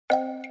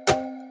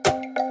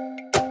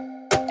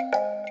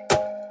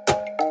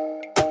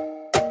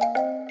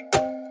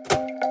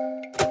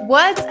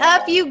What's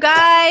up, you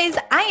guys?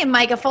 I am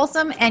Micah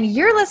Folsom, and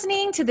you're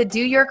listening to the Do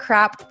Your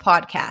Crap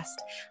podcast.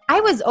 I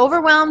was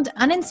overwhelmed,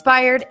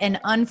 uninspired, and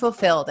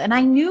unfulfilled, and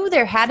I knew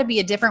there had to be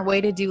a different way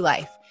to do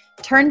life.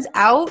 Turns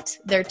out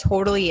there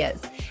totally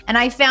is. And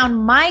I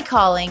found my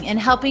calling in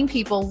helping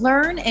people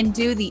learn and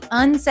do the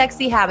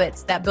unsexy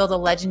habits that build a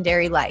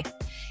legendary life.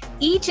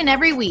 Each and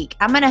every week,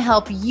 I'm going to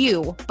help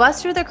you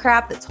bust through the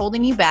crap that's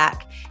holding you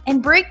back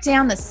and break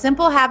down the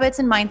simple habits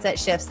and mindset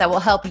shifts that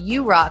will help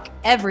you rock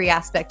every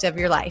aspect of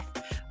your life.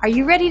 Are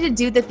you ready to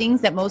do the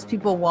things that most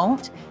people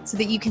won't so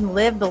that you can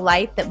live the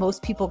life that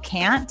most people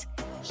can't?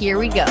 Here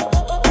we go.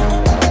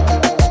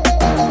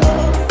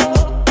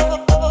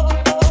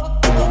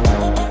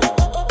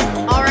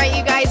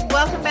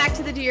 Welcome back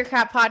to the Do Your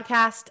Crap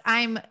podcast.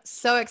 I'm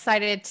so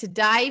excited to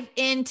dive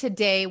in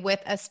today with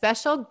a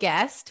special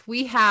guest.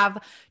 We have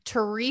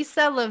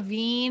Teresa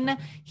Levine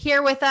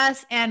here with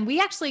us, and we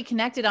actually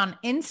connected on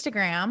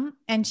Instagram,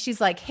 and she's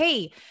like,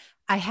 hey,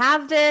 I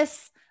have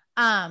this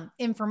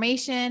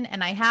information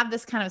and I have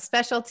this kind of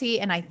specialty,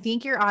 and I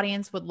think your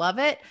audience would love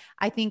it.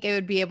 I think it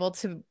would be able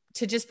to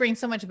just bring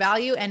so much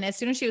value. And as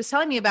soon as she was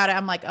telling me about it,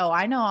 I'm like, oh,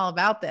 I know all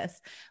about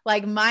this.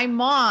 Like, my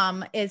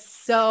mom is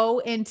so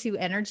into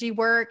energy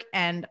work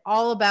and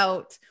all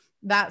about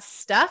that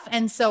stuff.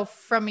 And so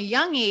from a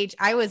young age,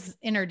 I was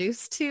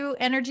introduced to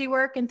energy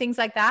work and things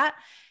like that.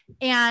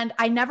 And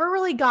I never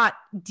really got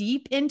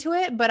deep into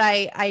it, but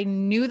I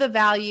knew the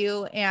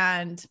value,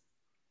 and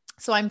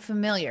so I'm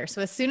familiar.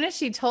 So as soon as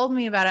she told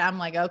me about it, I'm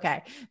like,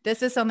 okay,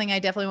 this is something I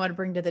definitely want to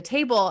bring to the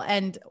table,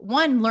 and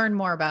one, learn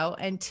more about,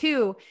 and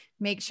two,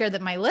 make sure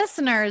that my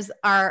listeners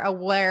are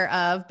aware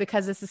of,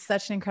 because this is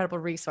such an incredible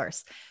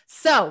resource.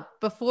 So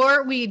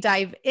before we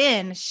dive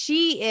in,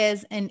 she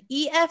is an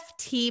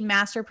EFT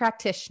master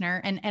practitioner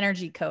and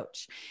energy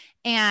coach.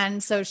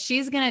 And so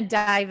she's going to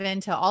dive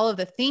into all of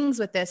the things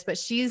with this, but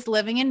she's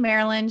living in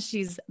Maryland.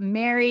 She's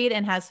married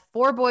and has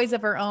 4 boys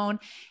of her own,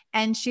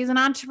 and she's an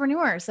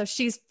entrepreneur. So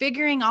she's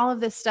figuring all of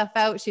this stuff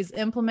out. She's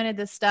implemented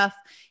this stuff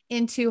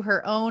into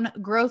her own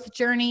growth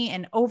journey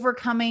and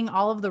overcoming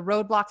all of the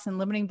roadblocks and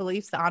limiting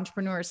beliefs that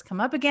entrepreneurs come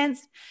up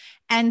against.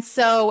 And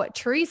so,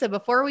 Teresa,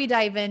 before we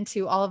dive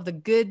into all of the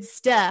good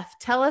stuff,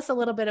 tell us a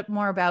little bit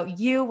more about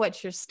you.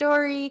 What's your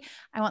story?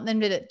 I want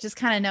them to just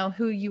kind of know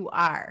who you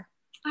are.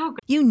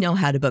 You know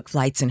how to book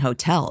flights and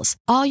hotels.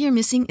 All you're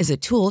missing is a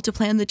tool to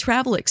plan the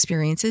travel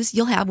experiences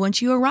you'll have once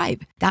you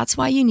arrive. That's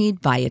why you need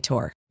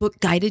Viator. Book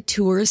guided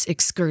tours,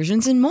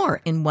 excursions, and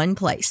more in one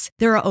place.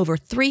 There are over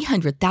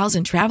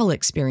 300,000 travel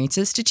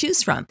experiences to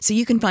choose from, so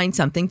you can find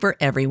something for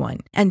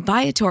everyone. And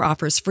Viator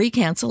offers free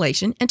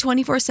cancellation and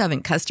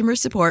 24/7 customer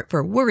support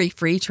for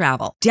worry-free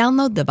travel.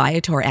 Download the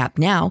Viator app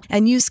now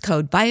and use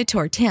code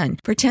Viator10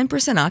 for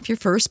 10% off your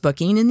first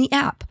booking in the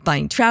app.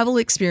 Find travel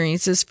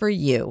experiences for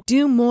you.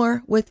 Do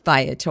more with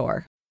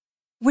Viator.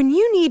 When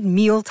you need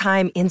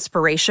mealtime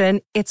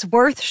inspiration, it's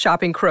worth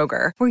shopping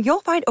Kroger, where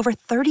you'll find over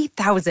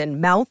 30,000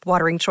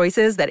 mouth-watering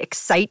choices that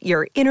excite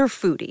your inner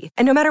foodie.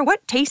 And no matter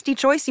what tasty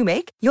choice you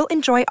make, you'll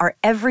enjoy our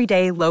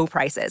everyday low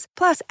prices,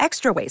 plus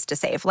extra ways to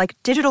save, like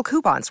digital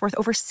coupons worth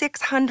over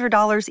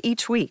 $600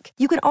 each week.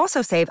 You can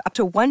also save up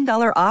to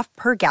 $1 off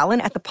per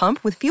gallon at the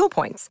pump with fuel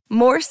points.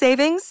 More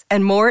savings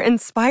and more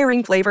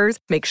inspiring flavors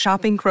make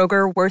shopping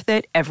Kroger worth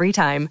it every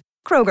time.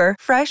 Kroger,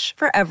 fresh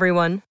for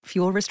everyone.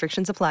 Fuel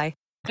restrictions apply.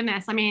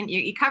 Goodness, I mean,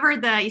 you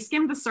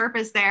skimmed the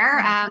surface there.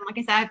 Like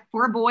I said, I have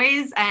 4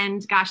 boys,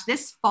 and gosh,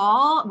 this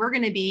fall we're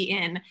going to be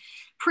in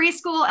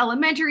preschool,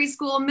 elementary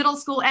school, middle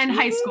school, and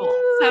high school.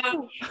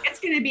 So it's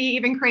going to be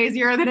even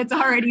crazier than it's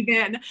already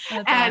been.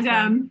 That's and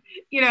awesome.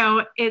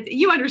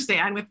 You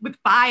understand with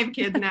 5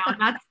 kids now, and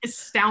that's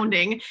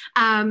astounding.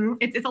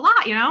 It's a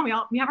lot,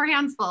 we have our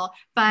hands full,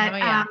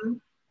 but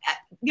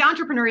the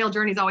entrepreneurial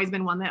journey has always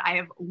been one that I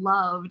have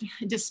loved,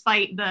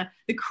 despite the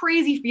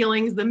crazy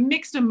feelings, the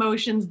mixed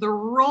emotions, the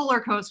roller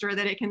coaster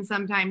that it can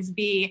sometimes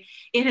be.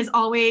 It has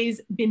always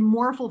been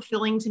more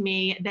fulfilling to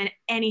me than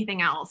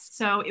anything else.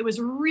 So it was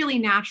really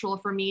natural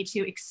for me to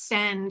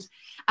extend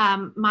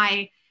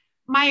my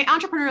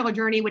entrepreneurial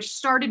journey, which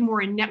started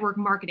more in network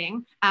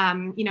marketing.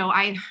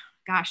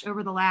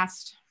 Over the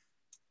last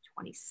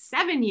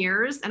 27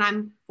 years, and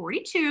I'm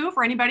 42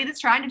 for anybody that's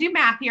trying to do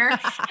math here.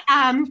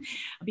 I'll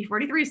be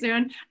 43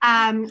 soon.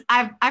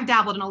 I've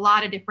dabbled in a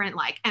lot of different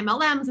like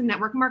MLMs and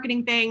network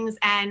marketing things,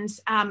 and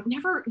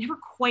never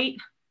quite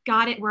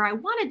got it where I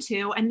wanted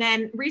to. And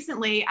then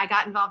recently I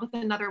got involved with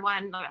another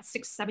one about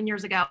 6-7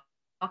 years ago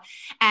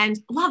and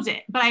loved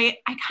it. But I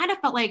kind of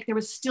felt like there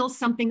was still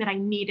something that I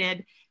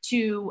needed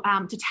to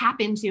tap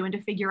into and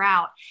to figure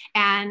out.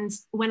 And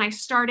when I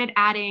started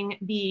adding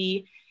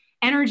the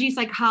energy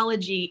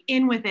psychology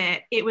in with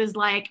it, it was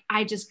like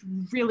I just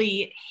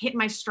really hit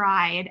my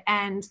stride.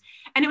 And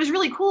it was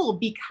really cool,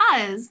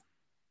 because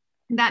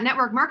that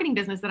network marketing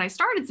business that I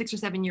started 6 or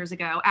 7 years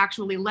ago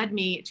actually led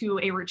me to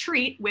a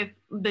retreat with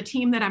the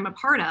team that I'm a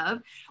part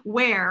of,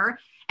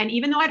 and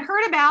even though I'd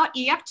heard about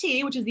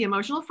EFT, which is the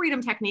emotional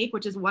freedom technique,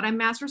 which is what I'm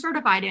master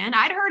certified in,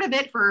 I'd heard of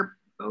it for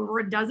over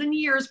a dozen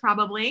years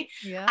probably.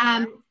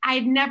 Yeah.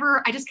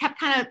 I just kept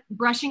kind of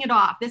brushing it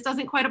off. This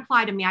doesn't quite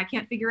apply to me. I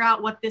can't figure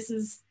out what this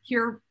is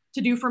here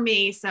to do for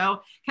me.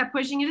 So kept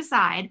pushing it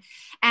aside.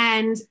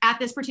 And at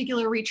this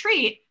particular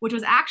retreat, which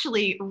was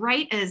actually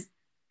right as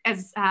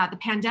the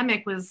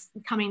pandemic was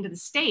coming to the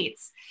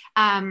States,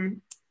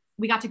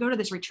 we got to go to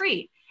this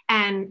retreat.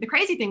 And the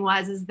crazy thing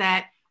is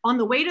that on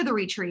the way to the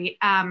retreat,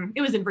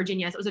 it was in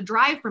Virginia, so it was a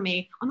drive for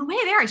me. On the way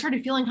there, I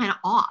started feeling kind of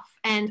off.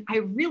 And I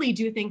really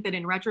do think that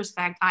in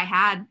retrospect, I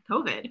had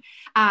COVID.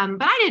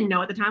 But I didn't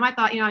know at the time. I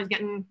thought, I was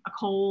getting a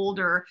cold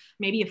or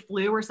maybe a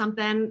flu or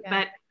something. Yeah.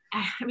 But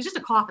it was just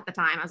a cough at the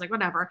time. I was like,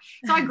 whatever.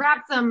 So I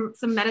grabbed some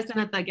medicine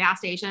at the gas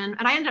station,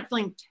 and I ended up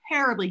feeling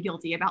terribly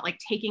guilty about like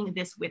taking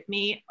this with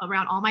me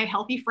around all my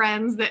healthy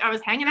friends that I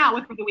was hanging out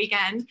with for the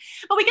weekend.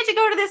 But we get to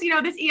go to this,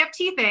 this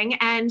EFT thing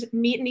and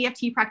meet an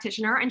EFT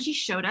practitioner, and she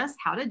showed us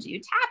how to do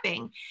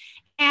tapping.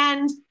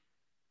 And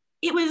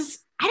I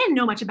didn't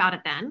know much about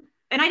it then,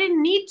 and I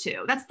didn't need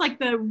to. That's like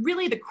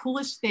the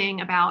coolest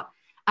thing about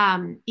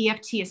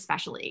EFT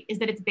especially, is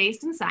that it's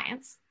based in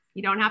science.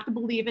 You don't have to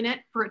believe in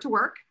it for it to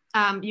work.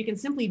 You can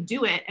simply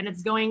do it, and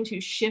it's going to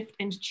shift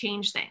and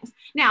change things.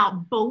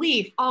 Now,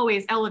 belief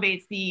always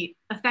elevates the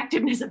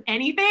effectiveness of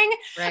anything.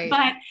 Right. But,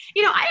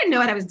 I didn't know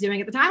what I was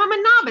doing at the time. I'm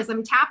a novice.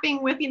 I'm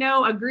tapping with,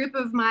 a group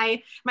of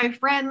my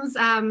friends,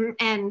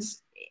 and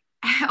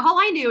all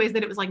I knew is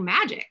that it was like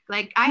magic.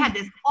 Like I had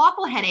this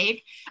awful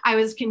headache. I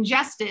was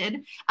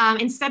congested.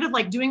 Instead of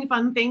like doing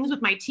fun things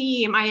with my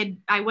team,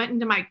 I went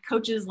into my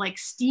coach's like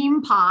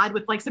steam pod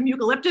with like some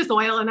eucalyptus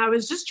oil, and I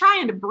was just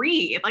trying to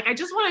breathe. Like I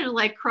just wanted to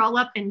like crawl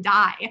up and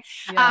die,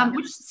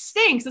 which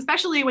stinks,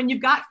 especially when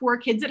you've got 4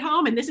 kids at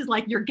home and this is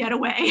like your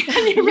getaway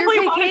and you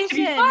really want it to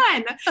be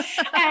fun.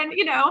 And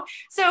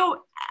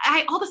so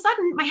all of a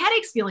sudden my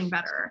headache's feeling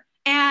better,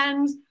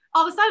 and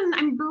all of a sudden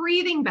I'm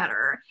breathing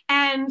better.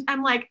 And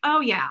I'm like,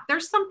 oh yeah,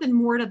 there's something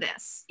more to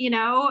this.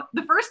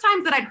 The first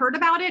times that I'd heard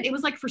about it, it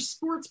was like for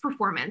sports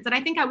performance. And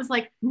I think I was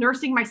like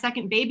nursing my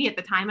second baby at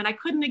the time, and I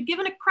couldn't have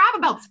given a crap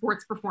about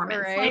sports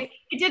performance. Right. Like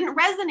it didn't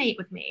resonate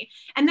with me.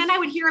 And then I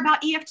would hear about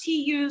EFT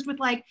used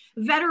with like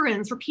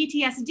veterans for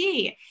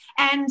PTSD.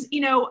 And,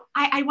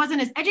 I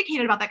wasn't as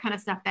educated about that kind of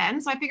stuff then.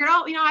 So I figured,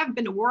 I haven't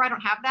been to war. I don't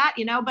have that,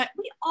 but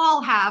we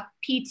all have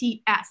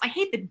PTS. I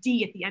hate the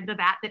D at the end of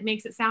that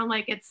makes it sound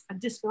like it's a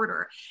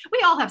disorder.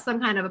 We all have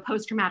some kind of a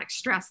post-traumatic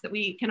stress that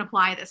we can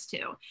apply this to.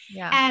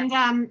 Yeah.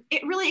 And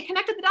it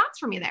connected the dots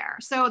for me there.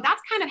 So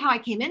that's kind of how I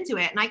came into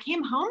it. And I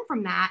came home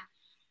from that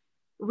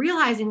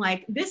realizing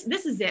like, this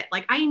is it.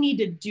 Like I need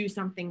to do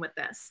something with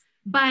this.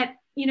 But,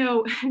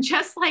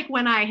 just like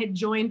when I had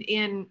joined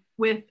in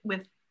with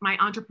my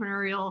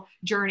entrepreneurial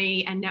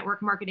journey and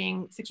network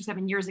marketing 6 or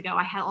 7 years ago,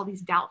 I had all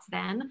these doubts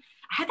then.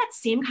 I had that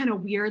same kind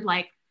of weird,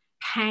 like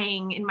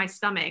pang in my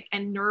stomach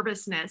and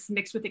nervousness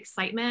mixed with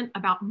excitement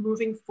about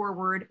moving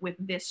forward with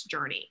this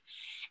journey.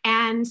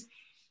 And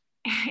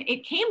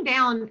it came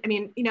down,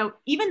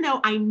 even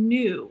though I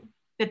knew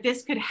that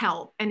this could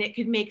help and it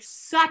could make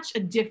such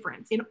a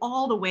difference in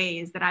all the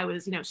ways that I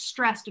was,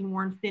 stressed and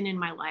worn thin in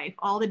my life,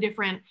 all the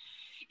different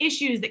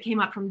issues that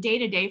came up from day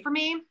to day for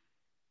me,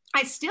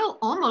 I still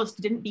almost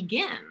didn't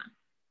begin.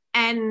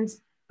 And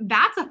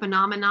that's a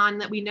phenomenon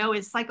that we know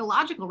is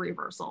psychological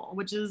reversal,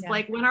 which is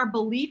like when our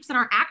beliefs and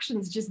our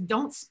actions just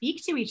don't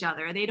speak to each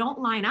other. They don't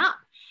line up.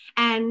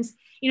 And,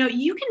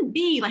 you can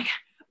be like,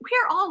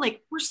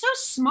 we're so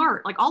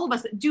smart. Like all of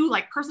us that do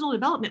like personal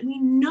development, we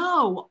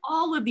know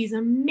all of these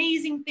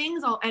amazing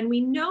things, and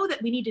we know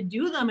that we need to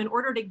do them in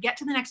order to get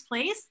to the next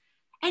place.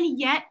 And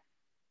yet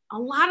a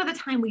lot of the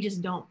time we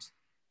just don't.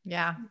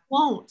 Yeah.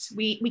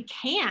 We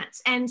can't.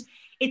 And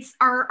it's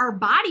our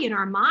body and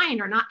our mind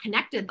are not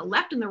connected. The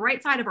left and the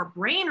right side of our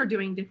brain are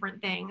doing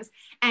different things.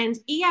 And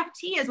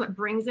EFT is what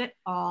brings it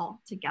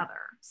all together.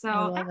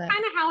 So that's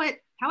kind of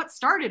how it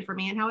started for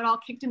me and how it all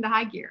kicked into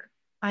high gear.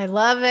 I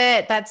love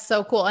it. That's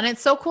so cool. And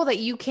it's so cool that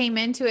you came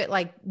into it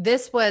like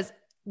this was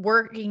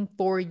working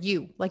for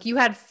you. Like you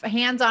had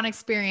hands-on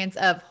experience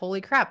of,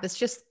 holy crap, this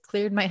just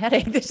cleared my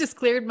headache. This just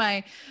cleared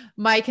my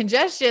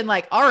congestion.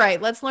 Like, all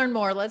right, let's learn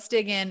more. Let's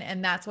dig in.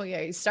 And that's what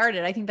you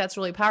started. I think that's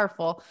really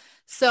powerful.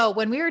 So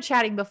when we were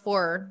chatting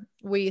before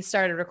we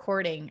started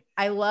recording,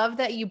 I love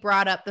that you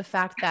brought up the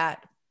fact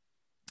that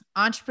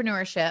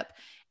entrepreneurship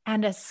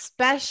and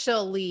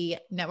especially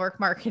network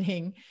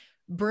marketing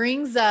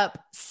brings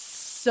up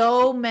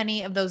so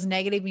many of those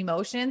negative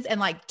emotions and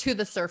like to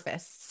the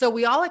surface. So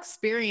we all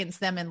experience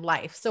them in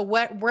life. So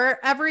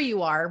wherever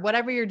you are,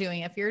 whatever you're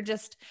doing, if you're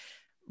just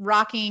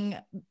rocking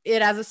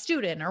it as a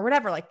student or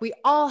whatever, like we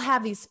all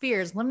have these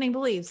fears, limiting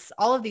beliefs,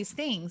 all of these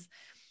things.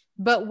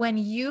 But when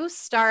you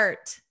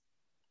start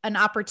an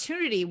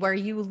opportunity where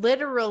you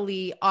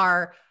literally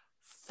are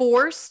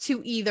forced to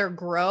either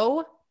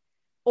grow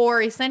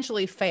or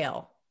essentially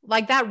fail,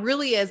 like that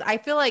really is, I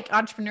feel like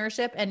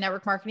entrepreneurship and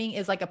network marketing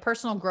is like a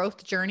personal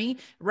growth journey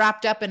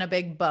wrapped up in a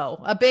big bow,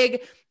 a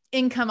big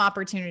income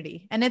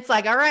opportunity. And it's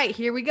like, all right,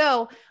 here we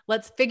go.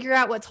 Let's figure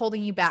out what's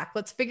holding you back.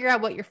 Let's figure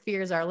out what your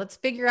fears are. Let's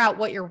figure out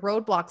what your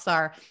roadblocks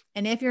are.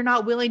 And if you're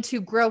not willing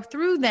to grow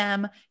through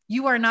them,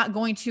 you are not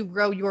going to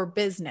grow your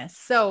business.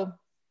 So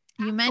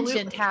you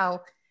mentioned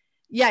how,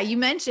 you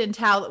mentioned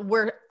how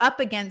we're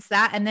up against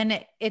that. And then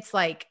it's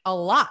like a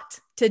lot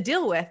to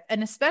deal with,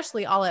 and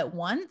especially all at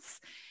once.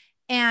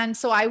 And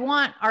so I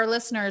want our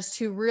listeners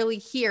to really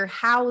hear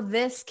how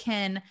this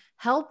can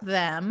help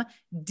them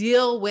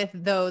deal with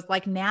those,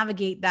 like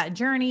navigate that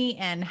journey,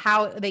 and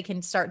how they can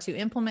start to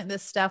implement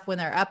this stuff when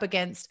they're up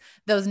against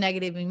those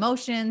negative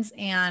emotions,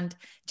 and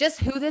just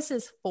who this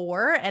is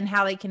for and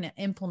how they can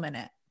implement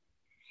it.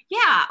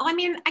 Yeah. Well, I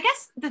mean, I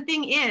guess the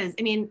thing is,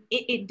 I mean,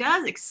 it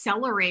does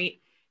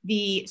accelerate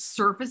the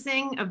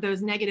surfacing of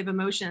those negative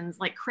emotions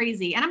like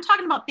crazy. And I'm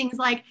talking about things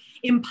like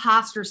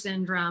imposter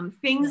syndrome,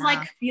 things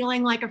like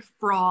feeling like a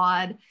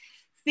fraud,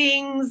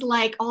 things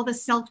like all the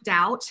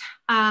self-doubt,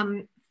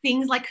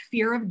 things like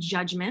fear of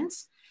judgment.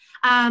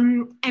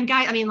 And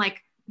guys, I mean,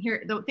 like,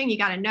 here, the thing you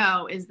got to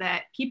know is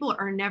that people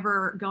are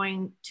never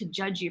going to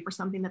judge you for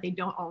something that they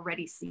don't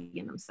already see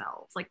in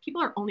themselves. Like,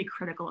 people are only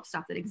critical of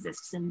stuff that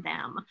exists in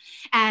them.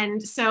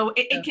 And so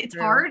it's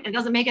hard. It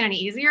doesn't make it any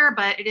easier,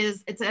 but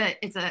it's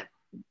a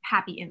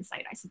happy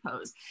insight, I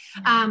suppose.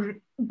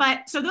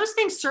 But so those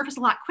things surface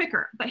a lot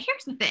quicker. But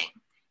here's the thing: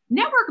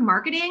 network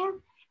marketing,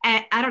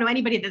 I don't know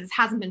anybody that this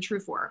hasn't been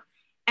true for,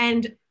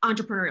 and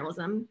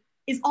entrepreneurialism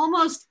is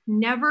almost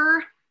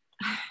never,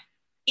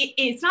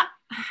 it's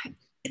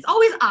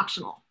always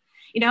optional.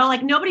 You know,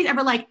 like nobody's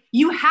ever like,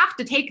 you have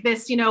to take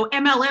this, you know,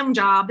 MLM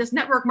job, this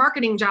network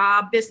marketing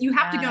job, you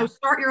have to go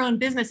start your own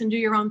business and do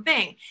your own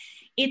thing.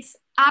 It's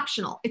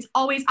optional. It's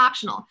always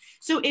optional.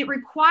 So it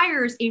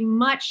requires a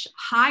much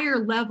higher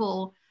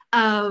level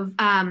of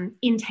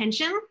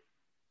intention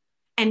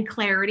and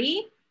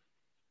clarity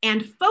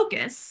and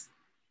focus,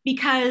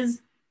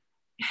 because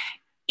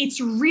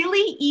it's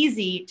really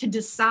easy to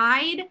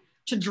decide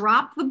to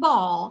drop the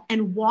ball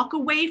and walk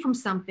away from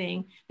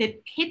something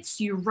that pits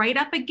you right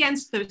up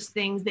against those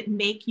things that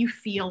make you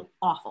feel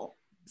awful.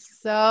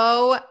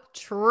 So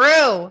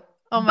true.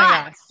 Oh my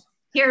gosh.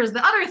 Here's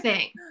the other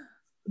thing.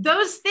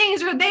 Those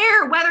things are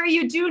there whether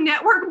you do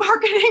network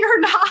marketing or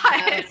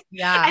not.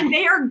 Yeah. And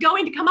they are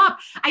going to come up.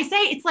 I say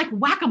it's like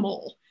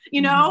whack-a-mole,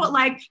 you know,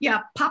 like,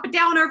 pop it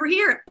down over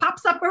here, it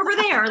pops up over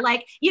there.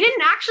 Like, you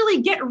didn't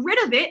actually get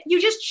rid of it.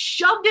 You just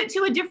shoved it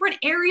to a different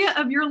area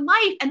of your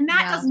life. And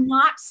that does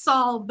not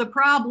solve the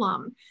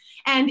problem.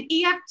 And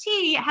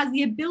EFT has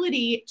the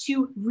ability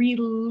to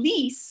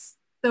release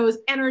those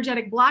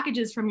energetic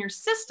blockages from your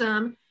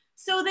system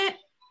so that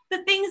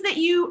the things that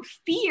you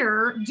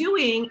fear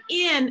doing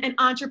in an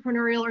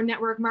entrepreneurial or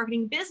network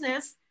marketing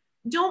business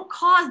don't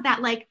cause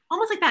that, like,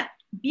 almost like that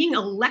being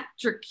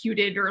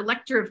electrocuted or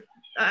electrocuted,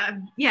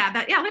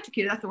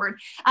 that's the word.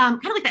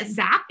 Kind of like that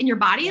zap in your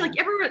body. Like,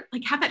 you ever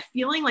like have that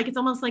feeling like it's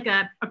almost like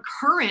a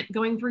current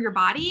going through your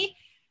body?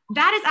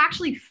 That is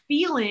actually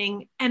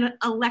feeling an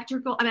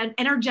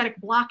energetic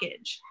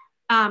blockage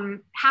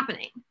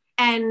happening.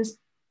 And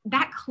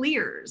that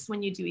clears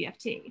when you do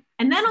EFT.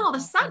 And then all of a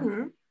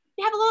sudden,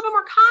 you have a little bit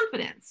more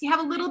confidence. You have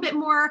a little bit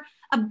more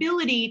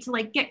ability to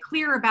like get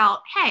clear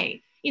about,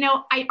 hey, you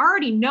know, I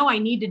already know I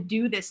need to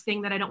do this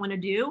thing that I don't want to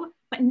do,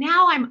 but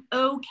now I'm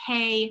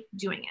okay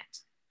doing it.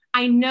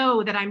 I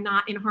know that I'm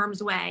not in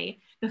harm's way.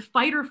 The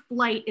fight or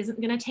flight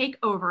isn't going to take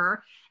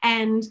over,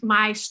 and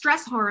my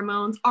stress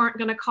hormones aren't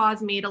going to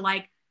cause me to,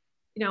 like,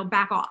 you know,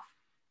 back off.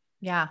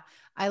 Yeah,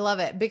 I love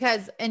it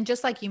because, and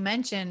just like you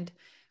mentioned,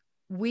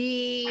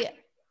 we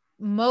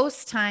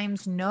most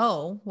times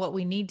know what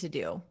we need to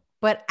do,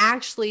 but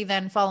actually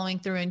then following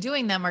through and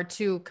doing them are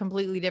two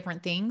completely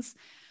different things.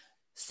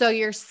 So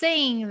you're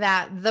saying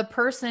that the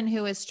person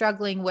who is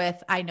struggling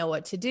with, I know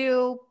what to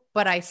do,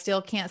 but I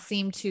still can't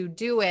seem to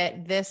do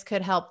it, this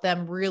could help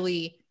them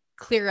really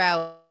clear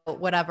out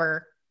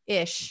whatever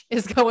ish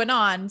is going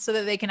on so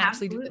that they can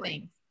actually do the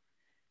thing.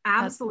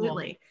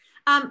 Absolutely.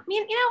 I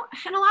mean, you know,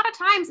 and a lot of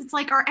times it's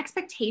like our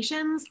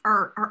expectations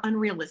are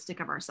unrealistic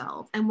of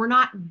ourselves, and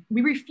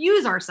we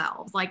refuse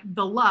ourselves like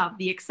the love,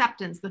 the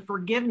acceptance, the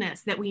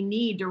forgiveness that we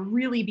need to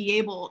really be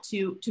able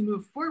to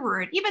move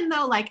forward, even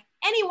though like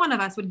any one of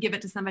us would give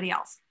it to somebody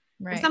else.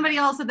 Right. If somebody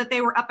else said that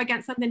they were up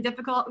against something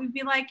difficult, we'd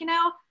be like, you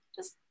know,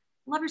 just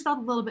love yourself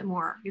a little bit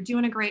more. You're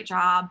doing a great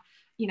job.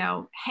 You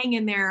know, hang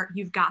in there.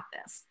 You've got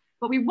this.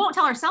 But we won't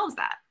tell ourselves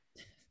that.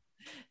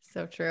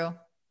 So true.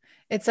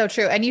 It's so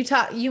true. And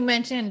you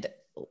mentioned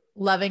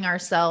loving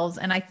ourselves.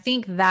 And I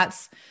think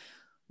that's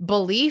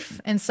belief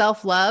and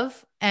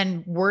self-love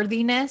and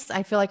worthiness,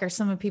 I feel like, are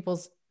some of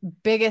people's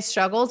biggest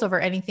struggles over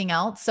anything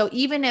else. So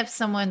even if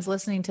someone's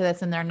listening to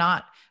this and they're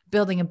not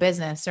building a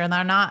business or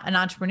they're not an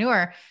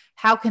entrepreneur,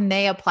 how can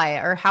they apply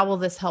it, or how will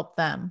this help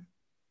them?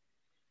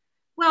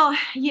 Well,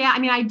 yeah, I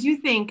mean, I do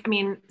think,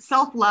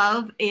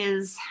 self-love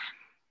is,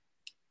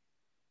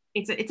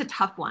 it's a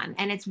tough one.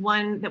 And it's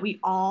one that we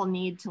all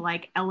need to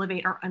like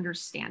elevate our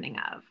understanding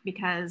of,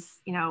 because,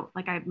 you know,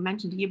 like I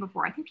mentioned to you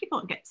before, I think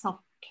people get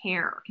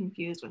self-care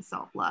confused with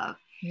self-love.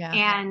 Yeah.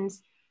 And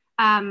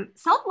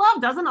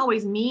self-love doesn't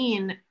always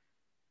mean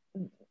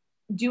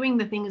doing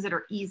the things that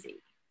are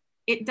easy.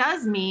 It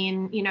does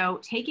mean, you know,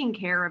 taking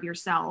care of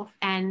yourself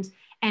and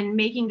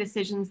making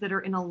decisions that are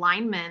in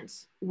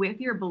alignment with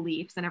your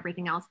beliefs and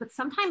everything else. But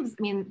sometimes,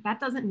 I mean, that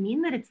doesn't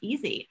mean that it's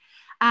easy.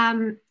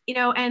 You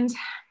know, and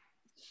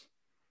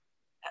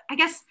I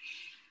guess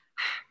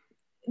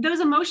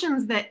those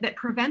emotions that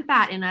prevent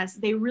that in us,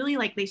 they really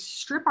they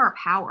strip our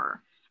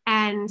power.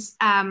 And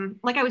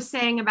like I was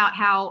saying about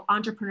how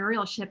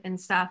entrepreneurship and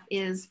stuff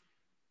is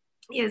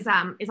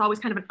always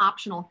kind of an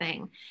optional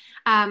thing.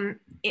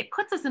 It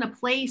puts us in a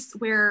place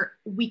where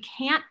we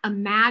can't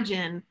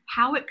imagine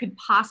how it could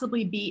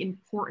possibly be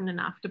important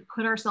enough to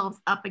put ourselves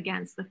up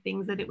against the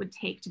things that it would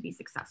take to be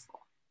successful.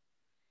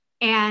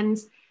 And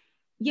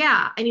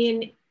yeah, I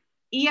mean,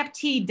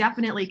 EFT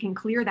definitely can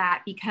clear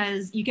that,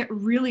 because you get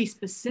really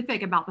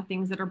specific about the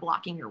things that are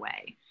blocking your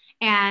way.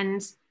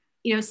 And,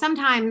 you know,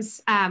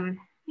 sometimes,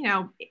 you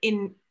know,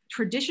 in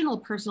traditional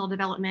personal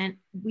development,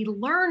 we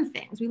learn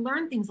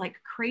things like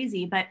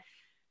crazy, but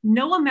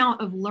no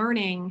amount of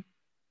learning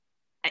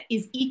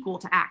is equal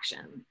to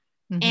action.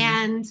 Mm-hmm.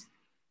 And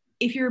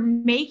if you're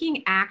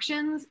making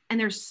actions and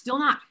they're still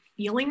not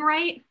feeling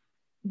right,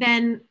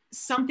 then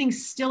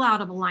something's still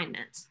out of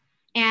alignment.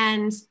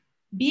 And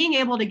being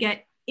able to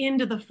get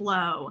into the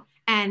flow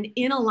and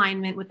in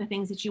alignment with the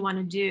things that you want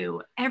to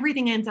do,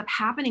 everything ends up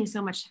happening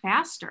so much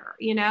faster.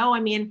 You know, I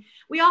mean,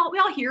 we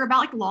all hear about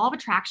like law of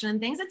attraction and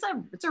things.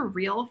 It's a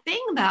real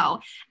thing though.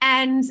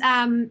 And,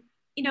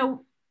 you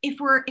know, if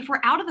we're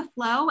out of the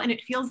flow and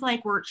it feels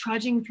like we're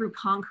trudging through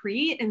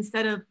concrete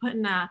instead of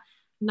putting a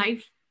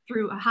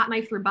hot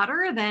knife through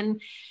butter, then,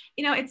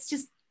 you know,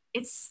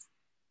 it's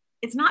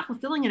not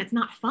fulfilling and it's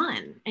not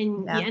fun.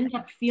 And you end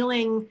up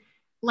feeling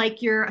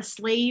like you're a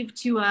slave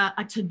to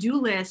a to-do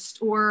list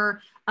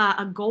or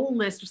a goal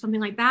list or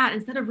something like that,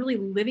 instead of really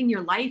living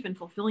your life and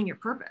fulfilling your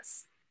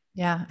purpose.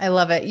 Yeah, I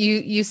love it.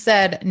 You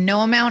said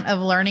no amount of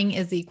learning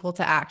is equal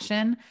to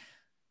action.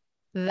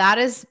 That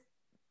is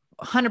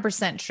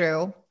 100%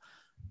 true.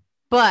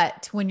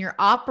 But when you're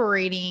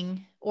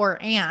operating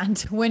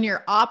when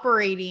you're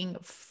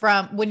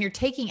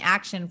taking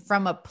action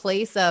from a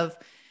place of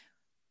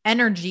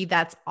energy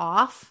that's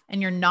off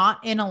and you're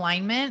not in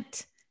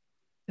alignment,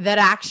 that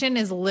action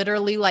is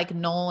literally like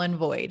null and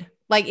void.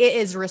 Like it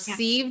is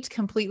received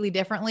completely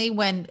differently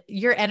when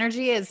your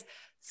energy is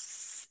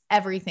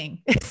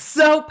everything. It's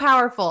so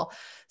powerful.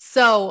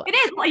 So it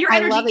is. Well, your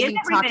energy is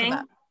everything,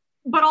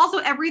 but also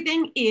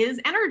everything is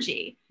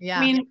energy. Yeah.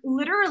 I mean,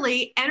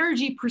 literally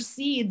energy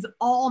precedes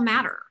all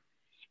matter.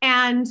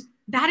 And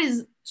that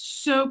is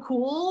so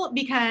cool,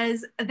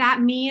 because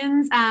that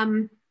means,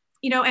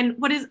 you know, and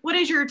what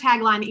is your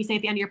tagline that you say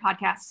at the end of your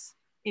podcast?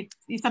 It's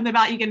something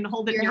about you can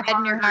hold it in your head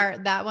heart. And your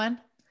heart. That one.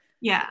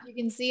 Yeah. You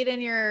can see it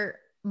in your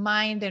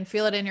mind and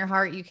feel it in your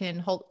heart. You can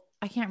hold,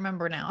 I can't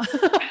remember now.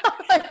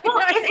 Well,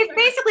 it's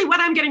basically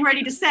what I'm getting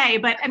ready to say,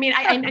 but I mean,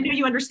 I know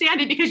you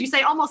understand it because you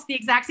say almost the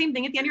exact same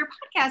thing at the end of your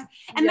podcast.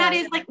 And that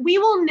is like, we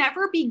will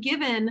never be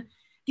given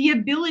the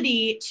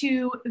ability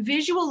to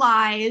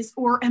visualize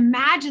or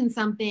imagine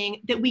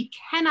something that we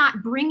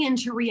cannot bring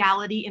into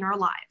reality in our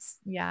lives.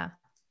 Yeah.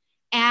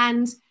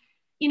 And,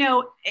 you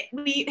know,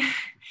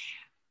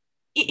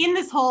 in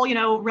this whole, you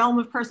know, realm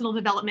of personal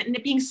development and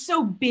it being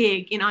so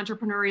big in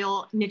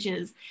entrepreneurial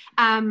niches,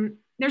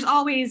 there's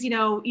always, you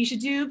know, you should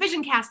do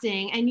vision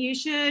casting and you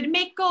should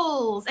make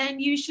goals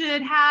and you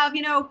should have,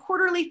 you know,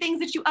 quarterly things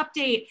that you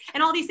update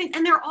and all these things.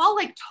 And they're all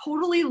like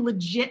totally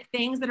legit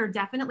things that are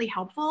definitely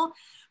helpful,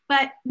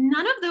 but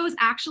none of those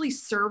actually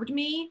served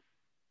me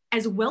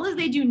as well as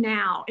they do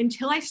now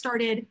until I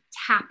started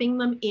tapping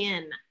them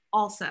in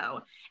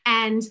also.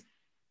 And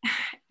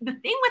the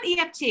thing with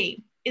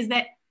EFT is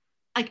that,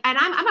 like, and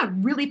I'm a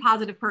really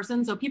positive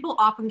person. So people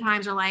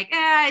oftentimes are like,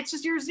 it's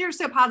just, you're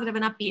so positive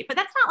and upbeat, but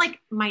that's not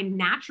like my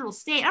natural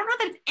state. I don't know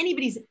that it's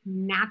anybody's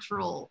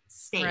natural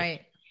state.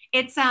 Right.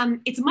 It's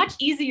much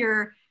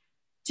easier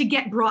to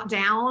get brought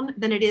down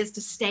than it is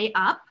to stay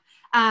up.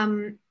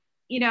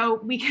 You know,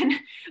 we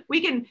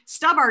can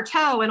stub our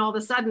toe and all of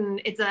a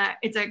sudden it's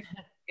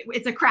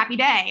a crappy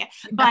day,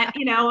 but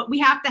you know, we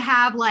have to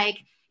have like,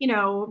 you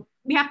know,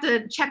 we have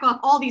to check off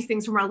all these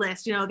things from our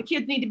list. You know, the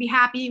kids need to be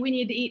happy. We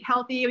need to eat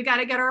healthy. We got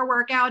to get our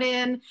workout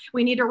in.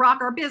 We need to rock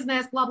our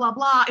business, blah, blah,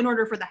 blah, in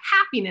order for the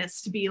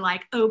happiness to be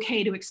like,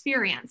 okay to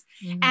experience.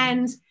 Mm-hmm.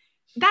 And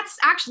that's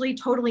actually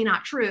totally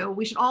not true.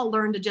 We should all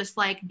learn to just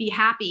like be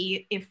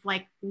happy if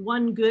like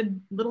one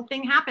good little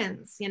thing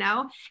happens, you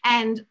know,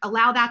 and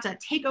allow that to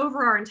take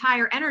over our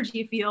entire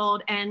energy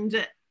field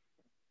and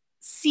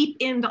seep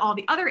into all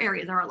the other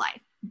areas of our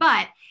life.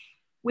 But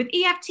with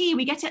EFT,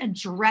 we get to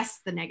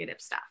address the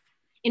negative stuff.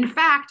 In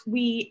fact,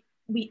 we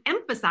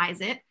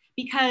emphasize it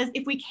because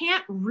if we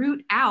can't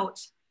root out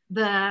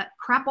the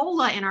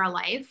crapola in our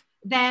life,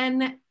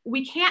 then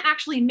we can't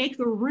actually make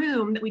the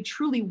room that we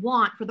truly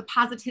want for the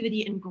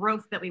positivity and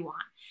growth that we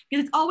want,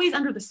 because it's always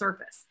under the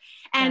surface.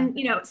 And,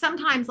 you know,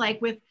 sometimes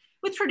like with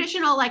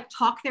traditional like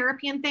talk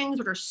therapy and things,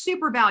 which are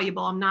super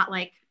valuable, I'm not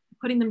like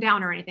putting them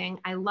down or anything.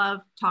 I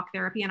love talk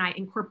therapy, and I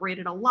incorporate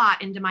it a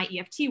lot into my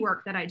EFT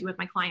work that I do with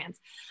my clients.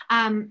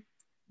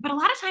 But a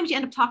lot of times you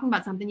end up talking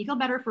about something, you feel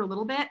better for a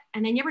little bit,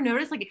 and then you ever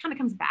notice like it kind of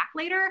comes back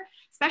later,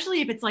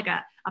 especially if it's like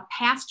a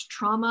past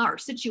trauma or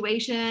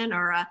situation,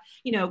 or a,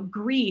 you know,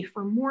 grief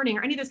or mourning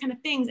or any of those kind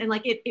of things. And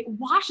like it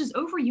washes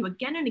over you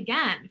again and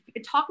again.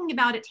 Talking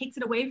about it takes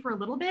it away for a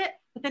little bit,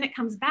 but then it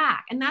comes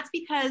back. And that's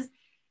because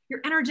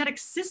your energetic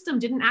system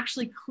didn't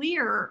actually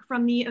clear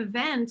from the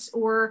event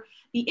or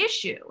the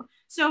issue.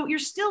 So you're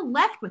still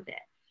left with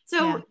it.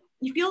 So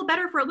you feel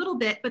better for a little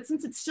bit, but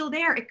since it's still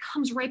there, it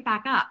comes right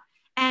back up.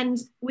 And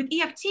with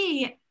EFT,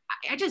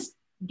 I just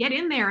get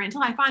in there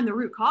until I find the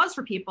root cause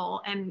for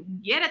people and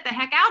get it the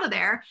heck out of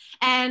there.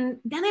 And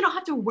then they don't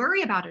have to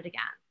worry about it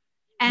again.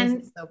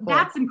 And so cool.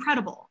 That's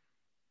incredible.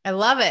 I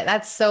love it.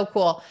 That's so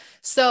cool.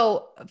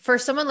 So for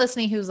someone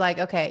listening who's like,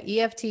 okay,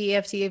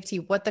 EFT,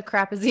 what the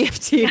crap is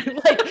EFT?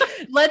 Like,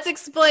 let's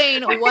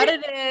explain what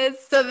it is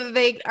so that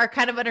they are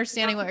kind of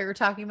understanding what you're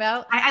talking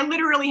about. I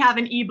literally have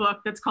an ebook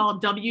that's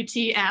called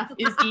WTF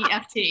is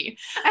EFT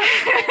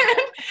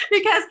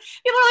because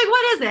people are like,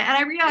 what is it? And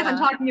I realize I'm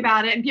talking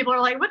about it and people are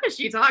like, what is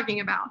she talking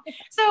about?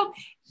 So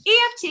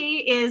EFT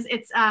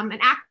it's an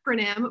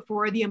acronym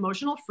for the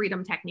Emotional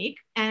Freedom Technique,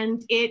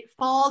 and it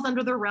falls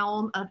under the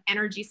realm of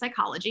energy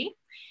psychology.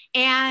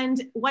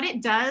 And what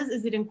it does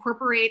is it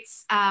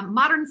incorporates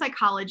modern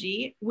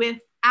psychology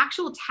with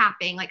actual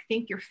tapping, like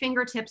think your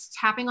fingertips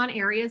tapping on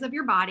areas of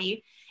your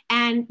body,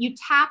 and you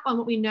tap on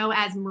what we know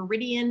as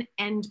meridian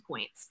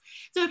endpoints.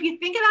 So if you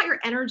think about your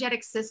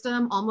energetic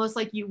system almost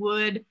like you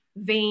would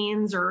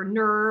veins or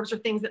nerves or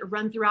things that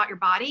run throughout your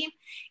body,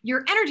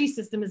 your energy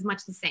system is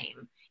much the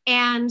same.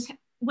 And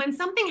when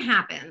something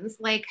happens,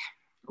 like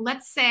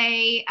let's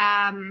say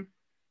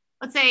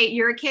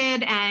you're a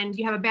kid and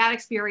you have a bad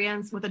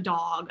experience with a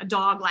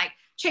dog like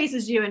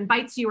chases you and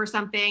bites you or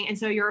something. And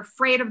so you're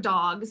afraid of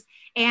dogs,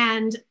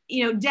 and,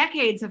 you know,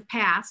 decades have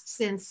passed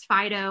since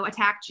Fido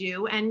attacked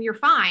you and you're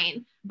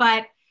fine.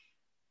 But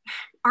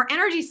our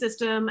energy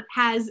system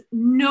has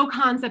no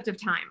concept of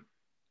time.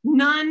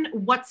 None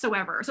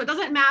whatsoever. So it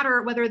doesn't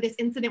matter whether this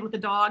incident with the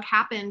dog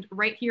happened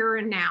right here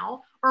and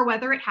now, or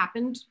whether it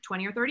happened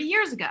 20 or 30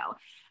 years ago.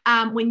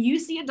 When you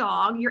see a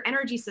dog, your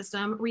energy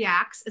system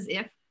reacts as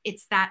if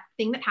it's that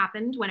thing that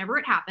happened whenever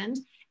it happened,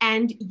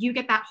 and you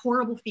get that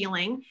horrible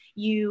feeling.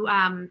 You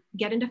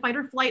get into fight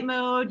or flight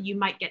mode. You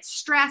might get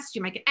stressed.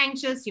 You might get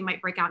anxious. You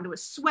might break out into a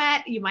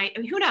sweat. You might,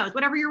 who knows,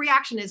 whatever your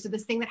reaction is to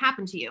this thing that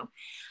happened to you.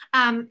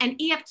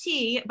 And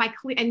EFT,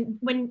 and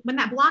when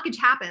that blockage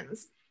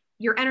happens,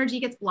 your energy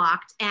gets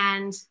blocked,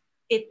 and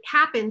it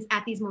happens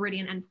at these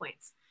meridian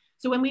endpoints.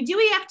 So when we do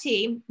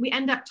EFT, we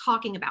end up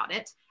talking about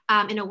it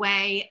in a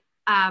way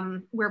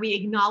where we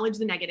acknowledge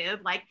the negative.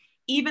 Like,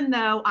 even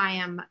though I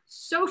am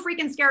so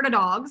freaking scared of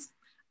dogs,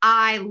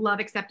 I love,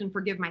 accept, and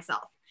forgive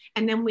myself.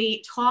 And then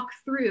we talk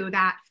through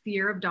that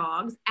fear of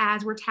dogs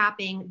as we're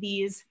tapping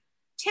these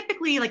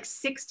typically like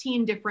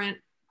 16 different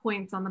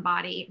points on the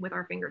body with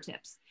our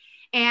fingertips.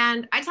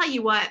 And I tell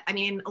you what, I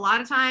mean, a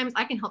lot of times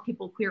I can help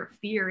people clear a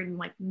fear in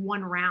like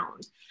one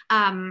round.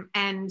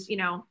 And you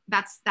know,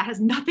 that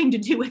has nothing to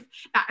do with,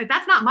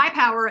 that's not my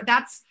power.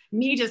 That's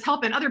me just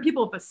helping other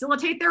people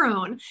facilitate their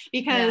own,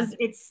 because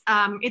it's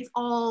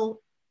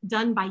all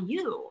done by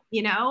you,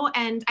 you know?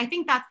 And I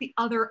think that's the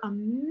other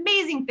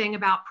amazing thing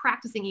about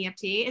practicing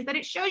EFT, is that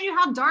it shows you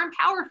how darn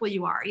powerful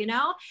you are, you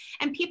know?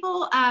 And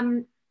people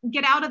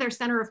get out of their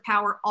center of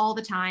power all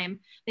the time.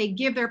 They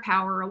give their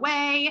power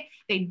away.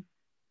 They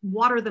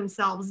water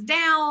themselves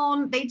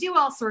down. They do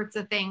all sorts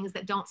of things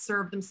that don't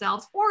serve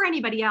themselves or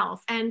anybody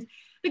else. And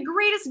the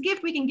greatest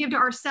gift we can give to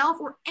ourselves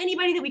or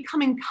anybody that we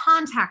come in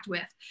contact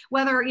with,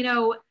 whether, you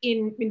know,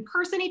 in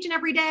person each and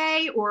every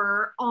day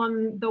or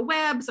on the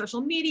web,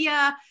 social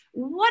media,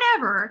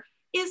 whatever,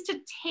 is to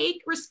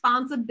take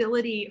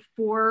responsibility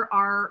for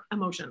our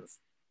emotions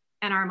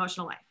and our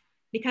emotional life,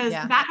 because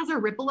that has a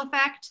ripple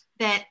effect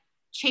that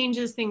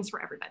changes things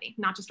for everybody,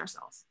 not just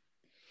ourselves.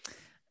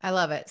 I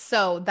love it.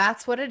 So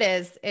that's what it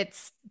is.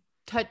 It's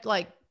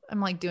I'm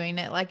like doing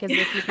it like as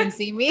if you can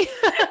see me.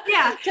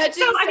 Yeah. So,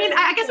 I mean,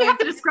 I guess we have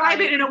to describe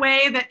it in a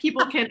way that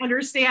people can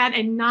understand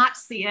and not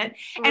see it,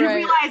 and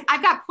realize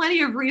I've got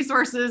plenty of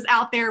resources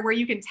out there where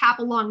you can tap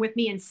along with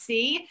me and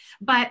see.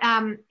 But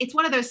it's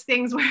one of those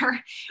things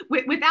where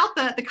without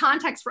the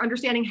context for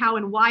understanding how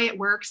and why it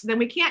works, then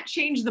we can't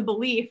change the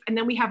belief, and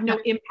then we have no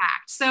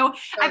impact. So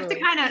I have to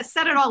kind of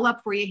set it all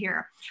up for you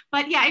here.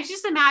 But yeah, it's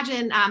just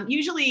imagine,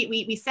 usually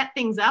we set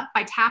things up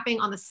by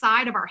tapping on the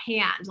side of our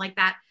hand, like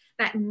that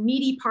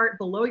meaty part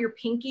below your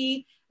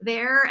pinky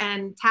there,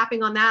 and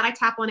tapping on that. I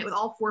tap on it with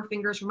all 4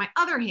 fingers from my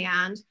other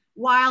hand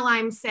while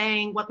I'm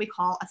saying what we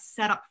call a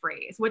setup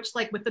phrase, which,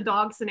 like with the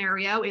dog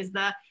scenario, is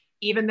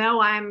even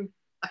though I'm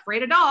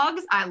afraid of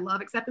dogs, I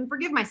love, accept, and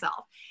forgive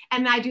myself.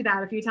 And I do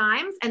that a few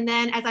times. And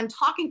then as I'm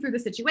talking through the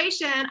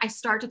situation, I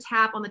start to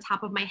tap on the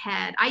top of my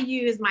head. I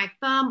use my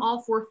thumb,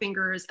 all 4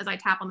 fingers, as I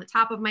tap on the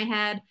top of my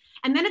head.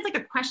 And then it's like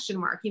a question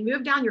mark. You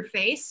move down your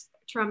face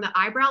from the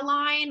eyebrow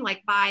line,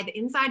 like by the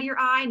inside of your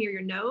eye near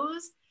your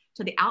nose,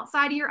 to the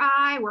outside of your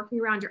eye, working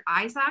around your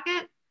eye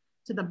socket,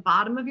 to the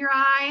bottom of your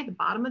eye, the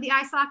bottom of the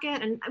eye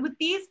socket. And with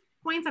these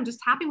points, I'm just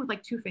tapping with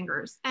like 2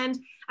 fingers, and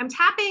I'm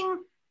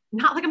tapping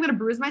not like I'm going to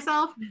bruise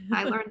myself.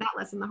 I learned that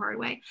lesson the hard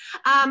way.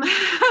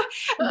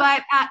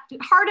 But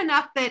hard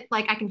enough that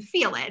like I can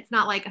feel it. It's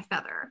not like a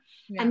feather.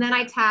 Yeah. And then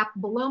I tap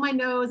below my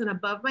nose and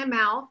above my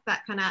mouth,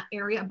 that kind of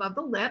area above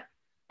the lip.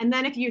 And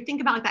then if you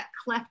think about like that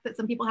cleft that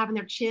some people have in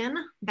their chin,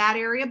 that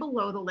area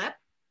below the lip.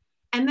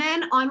 And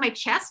then on my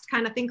chest,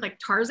 kind of think like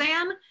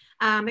Tarzan.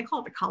 They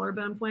call it the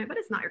collarbone point, but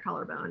it's not your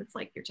collarbone. It's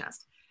like your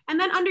chest. And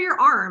then under your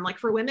arm, like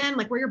for women,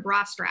 like where your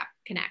bra strap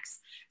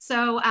connects.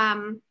 So,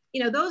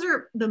 you know, those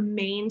are the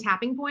main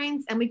tapping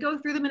points, and we go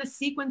through them in a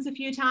sequence a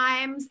few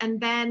times. And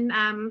then,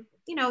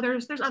 you know,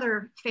 there's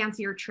other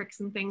fancier tricks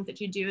and things that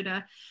you do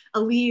to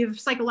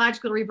alleviate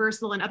psychological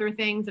reversal and other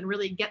things, and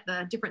really get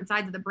the different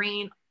sides of the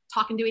brain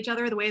talking to each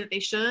other the way that they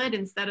should,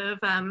 instead of,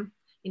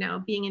 you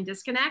know, being in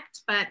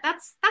disconnect. But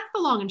that's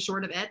the long and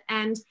short of it.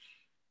 And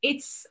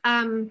it's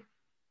amazing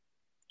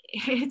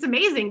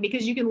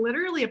because you can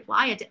literally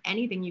apply it to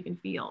anything you can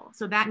feel.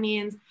 So that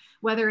means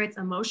whether it's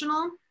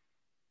emotional,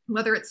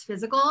 whether it's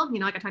physical, you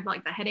know, like I talked about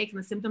like the headaches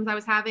and the symptoms I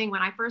was having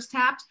when I first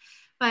tapped,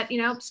 but, you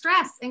know,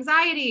 stress,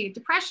 anxiety,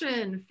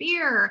 depression,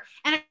 fear.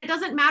 And it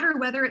doesn't matter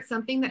whether it's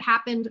something that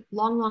happened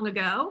long, long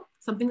ago,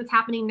 something that's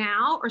happening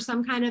now, or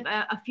some kind of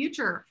a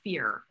future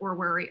fear or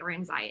worry or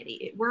anxiety.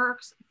 It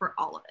works for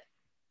all of it.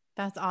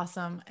 That's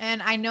awesome.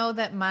 And I know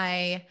that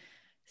my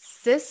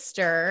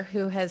sister,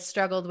 who has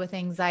struggled with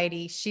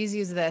anxiety, she's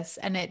used this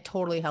and it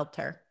totally helped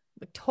her.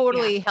 It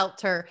totally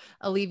helped her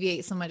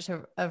alleviate so much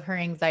of her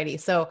anxiety.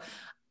 So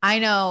I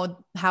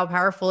know how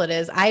powerful it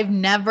is. I've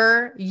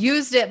never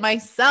used it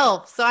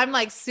myself. So I'm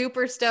like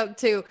super stoked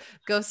to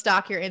go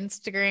stalk your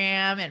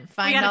Instagram and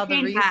find all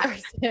the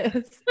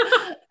resources.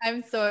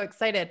 I'm so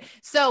excited.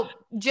 So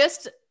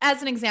just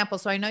as an example,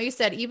 so I know you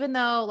said, even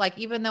though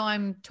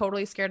I'm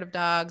totally scared of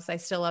dogs, I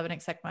still love and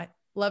accept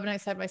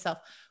myself.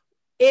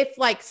 If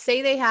like,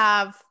 say they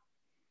have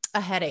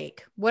a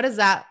headache, what is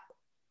that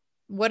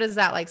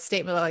like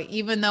statement? Like,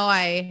 even though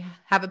I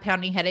have a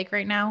pounding headache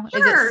right now?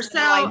 Sure. So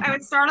I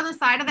would start on the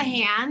side of the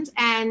hand,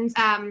 and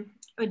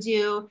would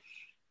do,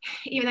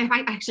 even if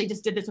I actually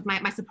just did this with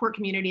my support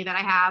community that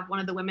I have. One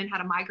of the women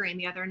had a migraine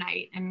the other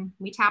night, and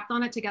we tapped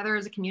on it together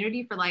as a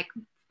community for like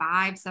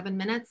 5-7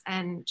 minutes.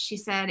 And she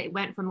said it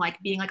went from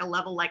like being like a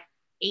level like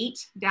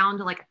 8 down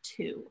to like a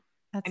 2.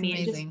 That's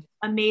amazing.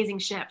 Amazing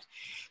shift.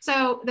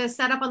 So the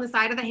setup on the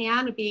side of the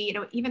hand would be, you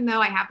know, even though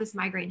I have this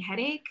migraine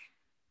headache,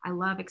 I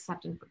love,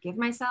 accept, and forgive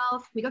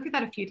myself. We go through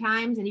that a few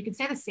times, and you can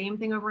say the same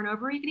thing over and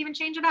over. You can even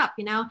change it up,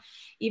 you know,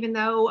 even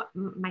though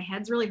my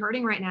head's really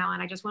hurting right now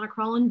and I just want to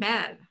crawl in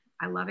bed,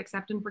 I love,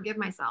 accept, and forgive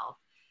myself.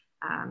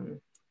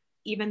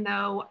 Even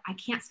though I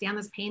can't stand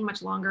this pain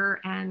much longer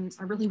and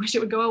I really wish it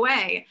would go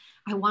away,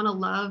 I want to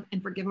love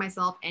and forgive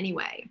myself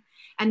anyway.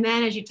 And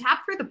then as you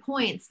tap through the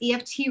points,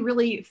 EFT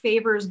really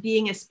favors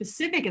being as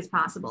specific as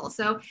possible.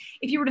 So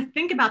if you were to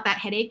think about that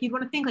headache, you'd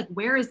want to think like,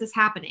 where is this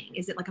happening?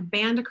 Is it like a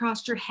band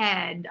across your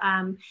head?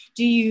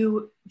 Do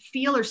you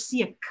feel or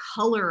see a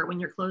color when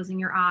you're closing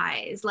your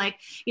eyes? Like,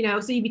 you know,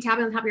 so you'd be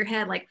tapping on the top of your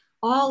head, like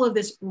all of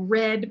this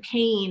red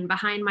pain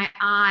behind my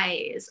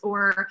eyes,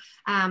 or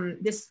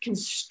this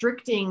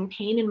constricting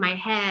pain in my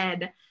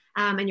head.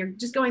 And you're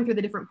just going through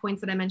the different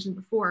points that I mentioned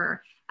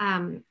before.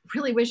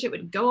 Really wish it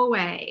would go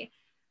away.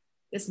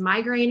 This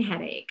migraine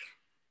headache.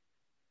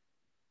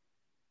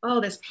 Oh,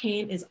 this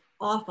pain is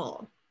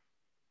awful.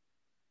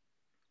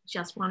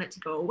 Just want it to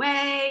go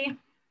away.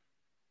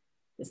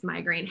 This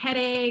migraine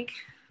headache.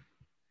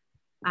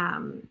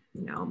 You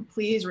know,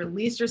 please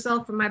release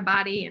yourself from my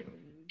body and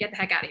get the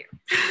heck out of here.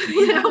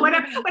 You know,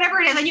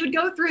 whatever it is. And you would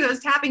go through those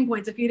tapping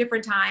points a few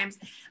different times.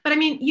 But I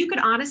mean, you could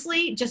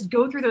honestly just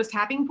go through those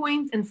tapping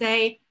points and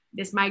say,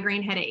 this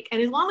migraine headache.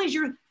 And as long as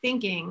you're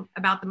thinking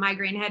about the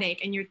migraine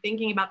headache and you're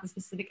thinking about the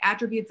specific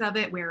attributes of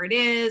it, where it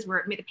is,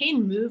 where the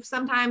pain moves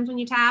sometimes when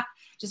you tap,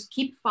 just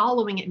keep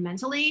following it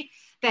mentally,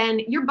 then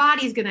your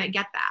body's going to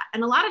get that.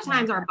 And a lot of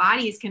times our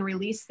bodies can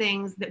release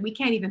things that we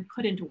can't even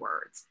put into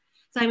words.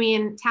 So, I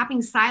mean,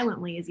 tapping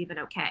silently is even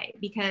okay,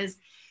 because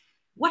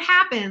what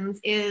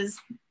happens is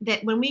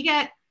that when we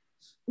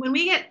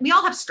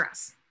all have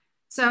stress.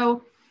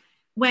 So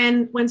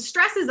when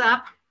stress is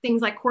up,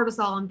 things like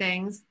cortisol and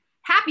things,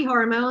 happy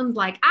hormones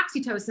like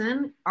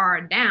oxytocin are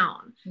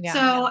down. Yeah,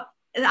 so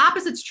the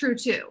opposite's true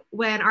too.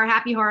 When our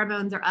happy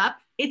hormones are up,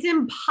 it's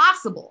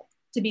impossible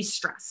to be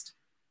stressed.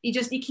 You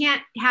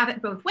can't have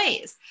it both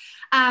ways.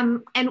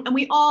 And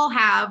we all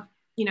have,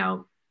 you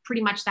know,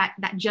 pretty much that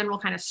general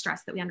kind of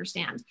stress that we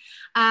understand.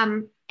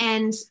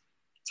 And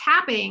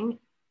tapping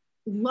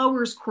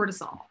lowers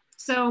cortisol.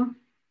 So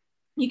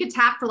you could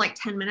tap for like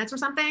 10 minutes or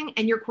something,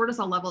 and your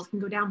cortisol levels can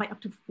go down by up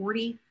to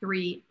 43%.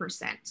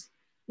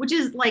 Which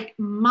is like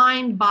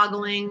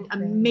mind-boggling,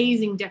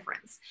 amazing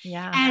difference.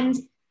 Yeah. And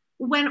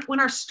when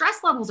our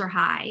stress levels are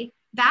high,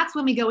 that's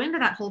when we go into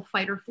that whole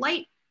fight or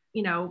flight,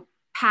 you know,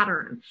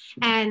 pattern.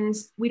 And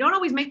we don't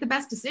always make the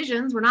best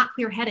decisions. We're not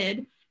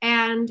clear-headed.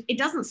 and it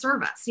doesn't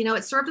serve us.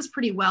 It served us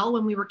pretty well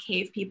when we were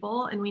cave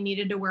people and we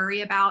needed to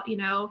worry about,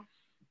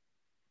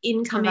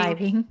 incoming.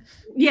 Surviving.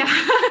 Yeah.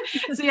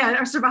 So yeah,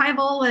 our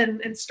survival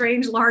and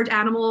strange large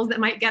animals that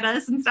might get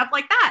us and stuff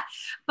like that.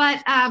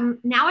 But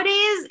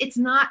nowadays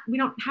we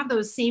don't have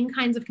those same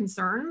kinds of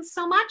concerns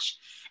so much,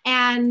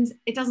 and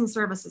it doesn't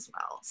serve us as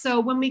well. So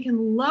when we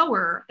can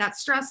lower that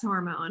stress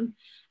hormone,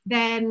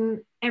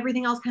 then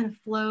everything else kind of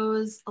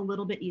flows a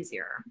little bit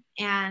easier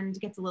and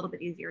gets a little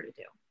bit easier to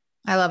do.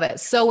 I love it.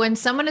 So when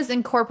someone is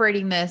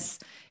incorporating this,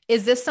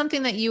 is this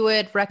something that you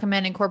would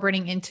recommend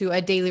incorporating into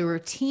a daily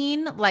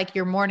routine, like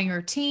your morning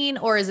routine?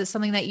 Or is it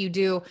something that you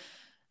do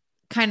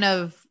kind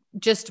of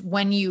just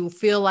when you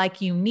feel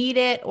like you need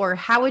it? Or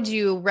how would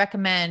you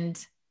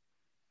recommend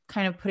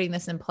kind of putting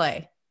this in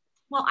play?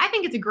 Well, I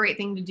think it's a great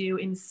thing to do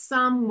in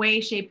some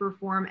way, shape, or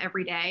form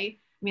every day.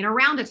 I mean, a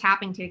round of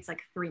tapping takes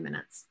like 3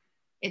 minutes.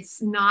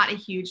 It's not a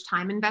huge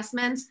time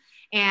investment.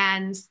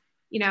 And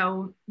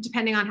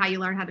depending on how you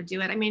learn how to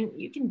do it, I mean,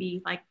 you can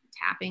be like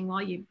tapping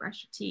while you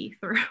brush your teeth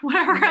or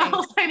whatever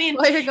else. I mean,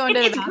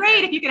 it's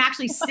great if you can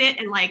actually sit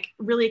and like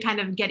really kind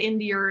of get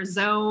into your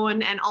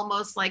zone and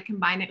almost like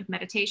combine it with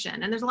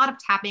meditation. And there's a lot of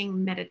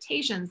tapping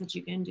meditations that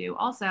you can do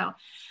also.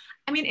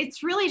 I mean,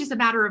 it's really just a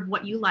matter of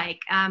what you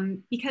like.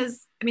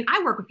 Because I mean,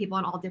 I work with people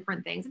on all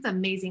different things. It's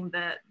amazing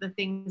the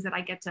things that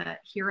I get to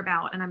hear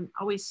about. And I'm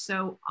always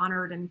so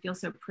honored and feel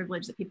so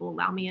privileged that people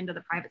allow me into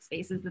the private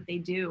spaces that they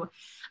do.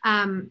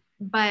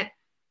 But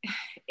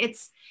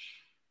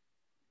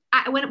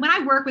when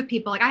I work with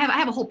people, like I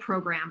have a whole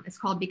program. It's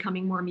called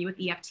Becoming More Me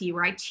with EFT,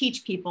 where I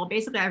teach people.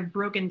 Basically, I've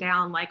broken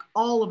down like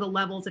all of the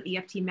levels of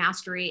EFT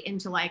mastery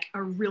into like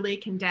a really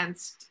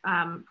condensed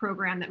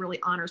program that really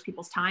honors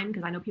people's time,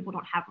 because I know people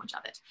don't have much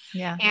of it.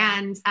 Yeah.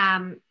 And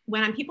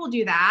when people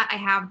do that, I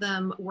have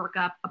them work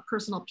up a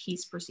personal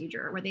peace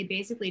procedure where they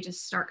basically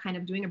just start kind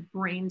of doing a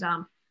brain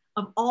dump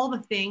of all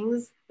the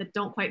things that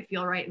don't quite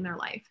feel right in their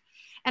life.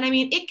 And I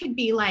mean, it could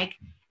be like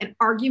an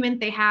argument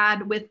they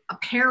had with a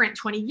parent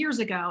 20 years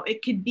ago.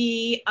 It could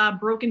be a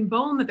broken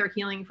bone that they're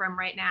healing from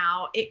right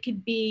now. It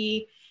could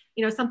be,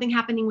 something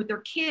happening with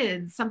their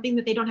kids, something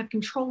that they don't have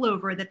control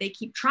over, that they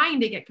keep trying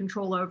to get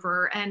control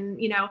over, and,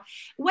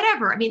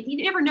 whatever. I mean,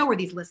 you never know where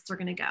these lists are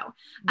going to go.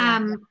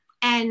 Yeah.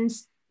 And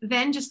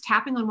then just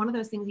tapping on one of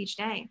those things each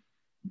day.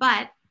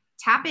 But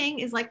tapping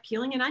is like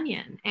peeling an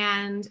onion.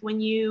 And when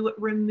you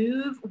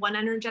remove one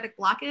energetic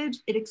blockage,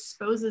 it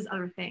exposes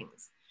other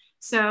things.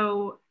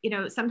 So,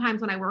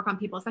 sometimes when I work on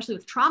people, especially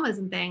with traumas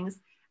and things,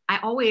 I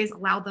always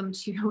allow them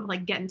to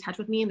like get in touch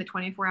with me in the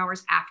 24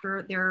 hours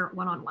after their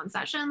one-on-one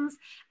sessions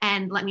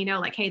and let me know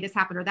like, hey, this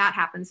happened or that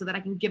happened, so that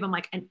I can give them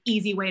like an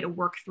easy way to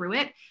work through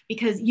it,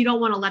 because you don't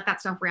want to let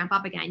that stuff ramp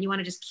up again. You want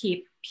to just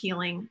keep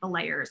peeling the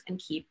layers and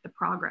keep the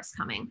progress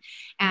coming.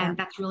 And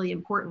that's really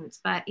important.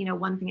 But,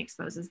 one thing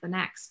exposes the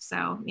next.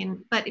 So,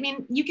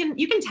 you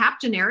can tap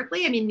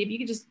generically. I mean, if you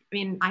could just,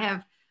 I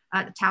have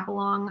a tap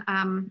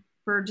along,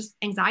 for just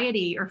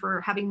anxiety or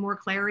for having more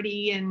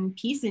clarity and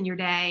peace in your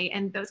day.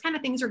 And those kind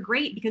of things are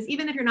great, because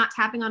even if you're not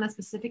tapping on a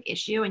specific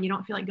issue and you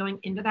don't feel like going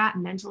into that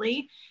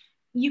mentally,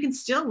 you can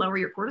still lower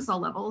your cortisol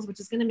levels,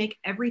 which is going to make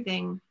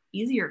everything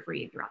easier for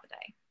you throughout the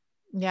day.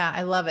 Yeah,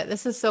 I love it.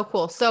 This is so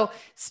cool. So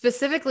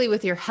specifically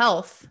with your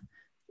health,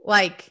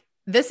 like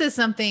this is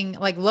something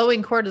like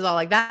lowering cortisol,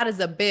 like that is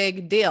a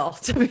big deal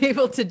to be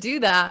able to do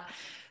that.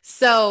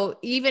 So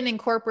even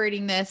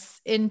incorporating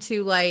this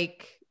into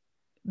like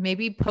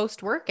maybe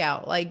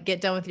post-workout, like get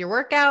done with your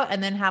workout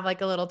and then have like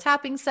a little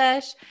tapping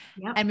sesh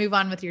and move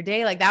on with your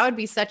day. Like that would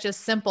be such a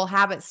simple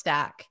habit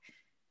stack.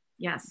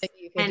 Yes.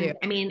 And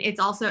I mean,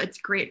 it's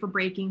great for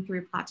breaking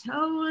through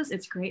plateaus.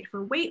 It's great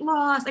for weight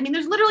loss. I mean,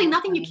 there's literally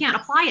nothing you can't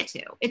apply it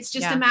to. It's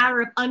just a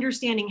matter of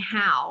understanding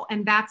how,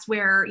 and that's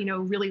where,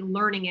 really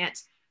learning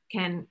it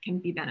can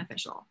be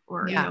beneficial,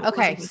 or,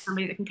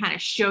 somebody that can kind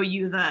of show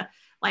you the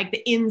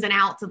ins and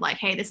outs of like,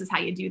 hey, this is how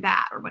you do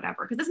that or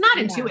whatever. Cause it's not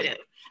intuitive.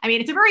 I mean,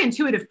 it's a very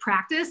intuitive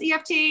practice,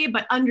 EFT,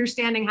 but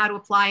understanding how to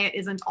apply it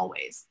isn't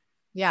always.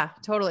 Yeah,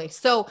 totally.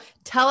 So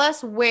tell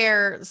us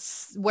where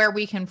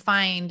we can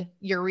find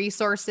your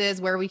resources,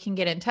 where we can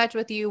get in touch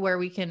with you, where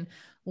we can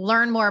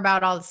learn more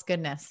about all this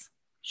goodness.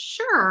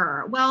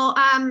 Sure. Well,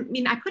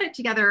 I put it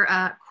together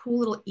a cool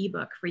little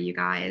ebook for you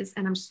guys,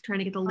 and I'm just trying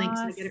to get the links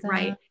to get it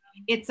right.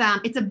 It's a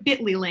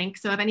Bitly link.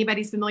 So if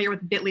anybody's familiar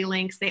with Bitly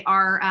links, they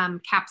are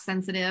cap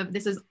sensitive.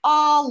 This is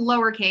all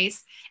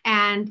lowercase,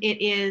 and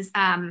it is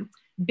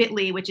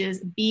Bitly, which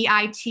is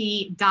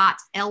bit.ly/do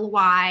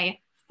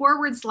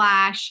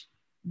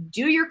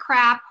your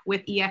crap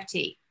with EFT.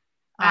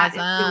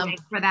 Awesome.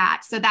 For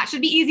that. So that should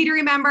be easy to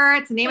remember.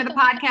 It's the name of the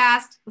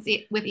podcast. Let's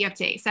see, with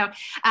EFT. So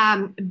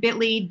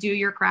Bitly, do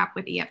your crap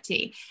with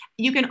EFT.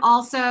 You can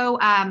also,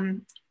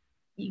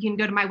 you can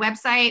go to my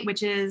website,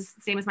 which is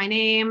same as my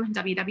name,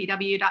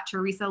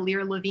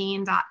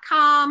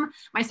 www.teresalearlevine.com.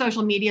 My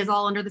social media is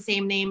all under the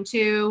same name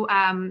too.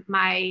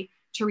 My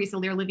Teresa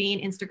Lear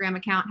Levine Instagram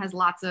account has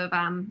lots of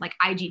like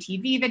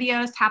IGTV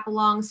videos, tap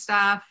along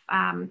stuff.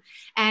 And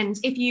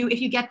if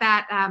you get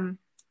that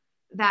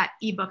that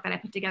ebook that I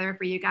put together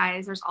for you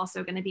guys, there's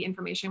also going to be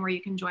information where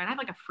you can join. I have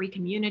like a free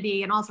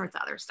community and all sorts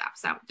of other stuff.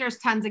 So there's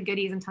tons of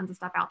goodies and tons of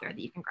stuff out there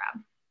that you can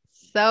grab.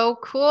 So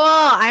cool.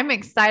 I'm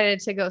excited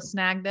to go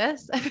snag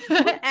this.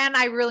 And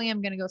I really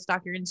am going to go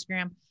stalk your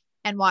Instagram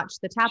and watch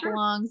the tap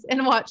alongs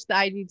and watch the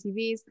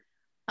IGTVs.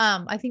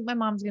 I think my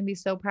mom's going to be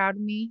so proud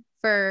of me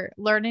for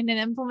learning and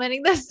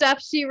implementing this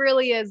stuff. She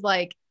really is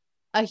like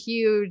a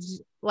huge,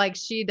 like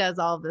she does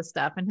all of this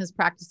stuff and has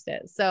practiced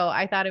it. So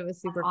I thought it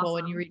was super cool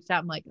when you reached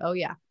out. I'm like, oh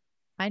yeah,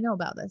 I know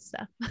about this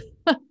stuff.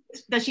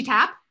 Does she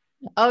tap?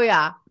 Oh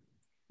yeah.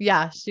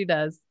 Yeah, she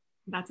does.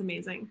 That's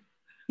amazing.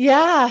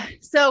 Yeah.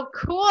 So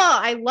cool.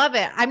 I love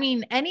it. I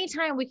mean,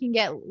 anytime we can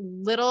get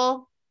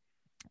little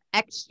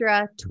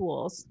extra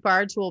tools for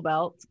our tool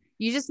belt,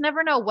 you just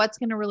never know what's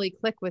going to really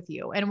click with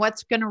you and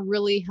what's going to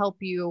really help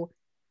you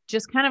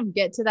just kind of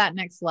get to that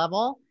next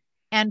level.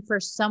 And for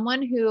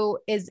someone who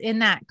is in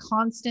that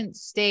constant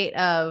state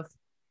of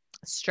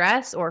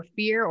stress or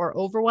fear or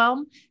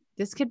overwhelm,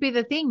 this could be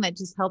the thing that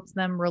just helps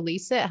them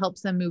release it,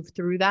 helps them move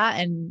through that.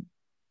 And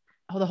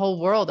the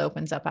whole world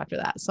opens up after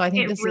that. So I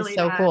think this really is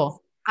so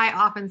cool. I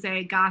often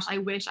say, gosh, I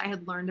wish I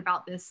had learned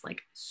about this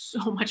like so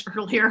much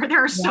earlier.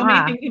 There are so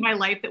many things in my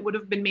life that would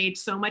have been made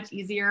so much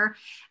easier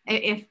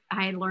if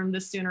I had learned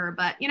this sooner.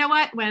 But you know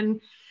what?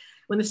 When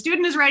the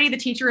student is ready, the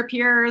teacher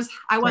appears.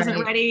 I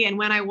wasn't ready. And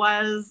when I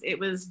was, it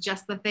was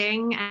just the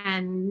thing.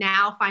 And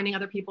now finding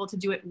other people to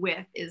do it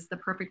with is the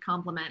perfect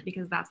complement,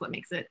 because that's what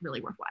makes it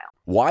really worthwhile.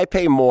 Why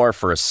pay more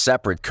for a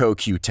separate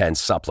CoQ10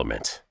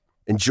 supplement?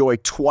 Enjoy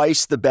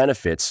twice the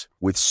benefits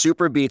with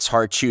SuperBeets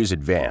Heart Chews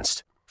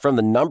Advanced. From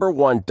the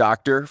 #1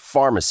 doctor,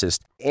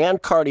 pharmacist,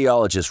 and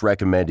cardiologist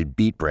recommended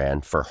beet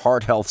brand for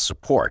heart health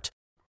support,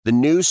 the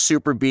new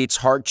SuperBeets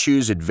Heart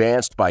Chews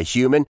Advanced by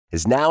Human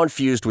is now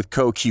infused with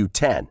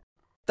CoQ10.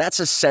 That's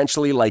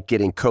essentially like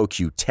getting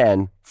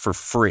CoQ10 for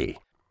free.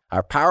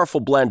 Our powerful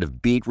blend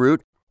of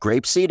beetroot,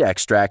 grapeseed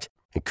extract,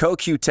 and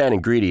CoQ10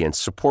 ingredients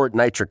support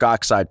nitric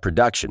oxide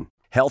production,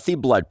 healthy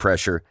blood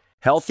pressure,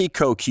 healthy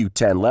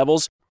CoQ10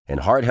 levels, and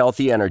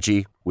heart-healthy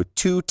energy with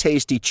 2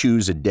 tasty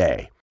chews a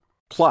day.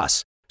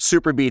 Plus,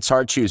 SuperBeets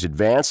Heart Chews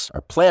Advance are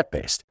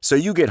plant-based, so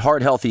you get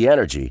heart-healthy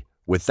energy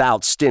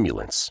without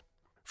stimulants.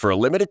 For a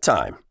limited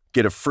time,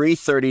 get a free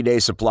 30-day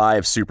supply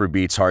of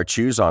SuperBeets Heart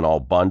Chews on all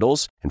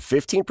bundles and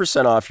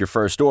 15% off your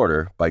first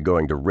order by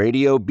going to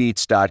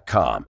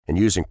RadioBeets.com and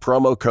using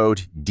promo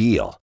code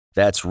DEAL.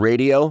 That's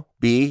Radio,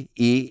 BEETS.com,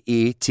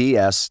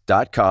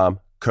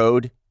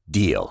 code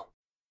DEAL.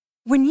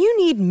 When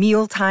you need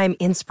mealtime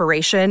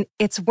inspiration,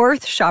 it's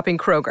worth shopping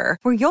Kroger,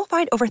 where you'll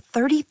find over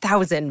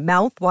 30,000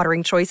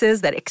 mouth-watering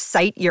choices that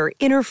excite your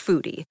inner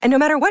foodie. And no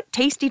matter what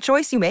tasty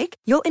choice you make,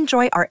 you'll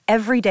enjoy our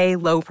everyday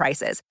low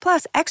prices,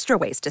 plus extra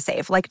ways to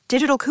save, like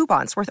digital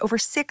coupons worth over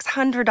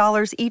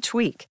 $600 each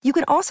week. You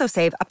can also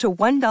save up to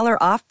 $1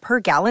 off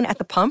per gallon at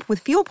the pump with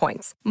fuel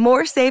points.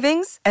 More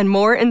savings and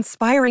more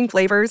inspiring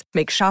flavors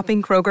make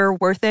shopping Kroger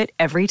worth it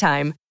every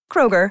time.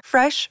 Kroger,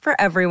 fresh for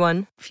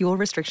everyone. Fuel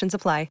restrictions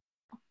apply.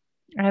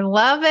 I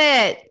love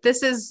it.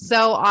 This is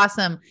so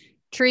awesome.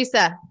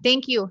 Teresa,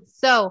 thank you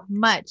so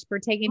much for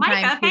taking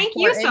time. Micah, thank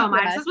you so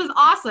much. This was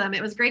awesome.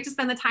 It was great to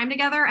spend the time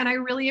together, and I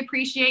really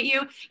appreciate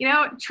you,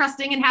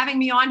 trusting and having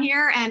me on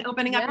here and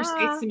opening up your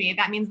space to me.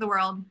 That means the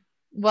world.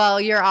 Well,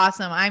 you're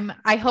awesome.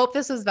 I hope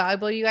this was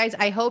valuable, you guys.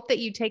 I hope that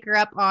you take her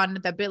up on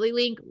the bit.ly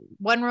link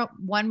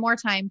one more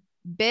time,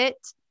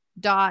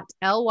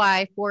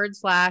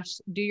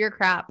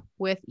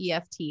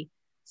 bit.ly/do-your-crap-with-EFT.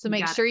 So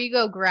make sure you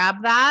go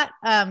grab that.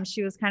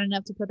 She was kind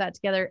enough to put that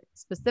together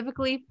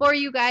specifically for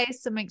you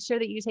guys. So make sure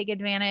that you take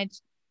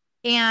advantage.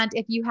 And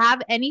if you have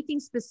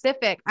anything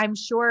specific, I'm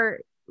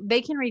sure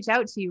they can reach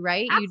out to you,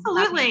 right?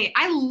 Absolutely.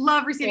 I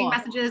love receiving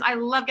messages. I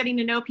love getting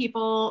to know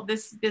people.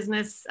 This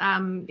business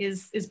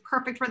is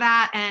perfect for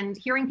that. And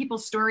hearing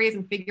people's stories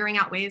and figuring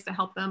out ways to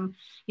help them,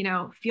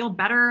 feel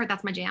better.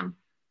 That's my jam.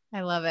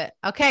 I love it.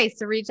 Okay.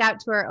 So reach out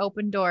to our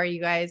open door, you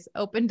guys,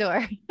 open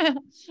door.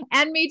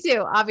 And me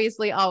too.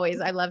 Obviously, always.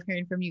 I love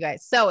hearing from you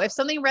guys. So if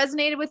something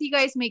resonated with you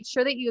guys, make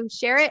sure that you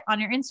share it on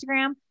your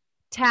Instagram,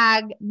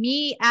 tag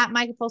me at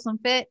Micah Folsom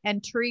Fit,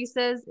 and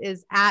Teresa's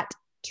is at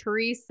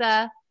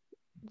Teresa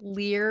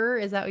Lear.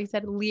 Is that what you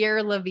said?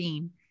 Lear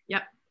Levine.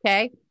 Yep.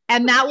 Okay.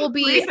 And that will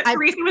be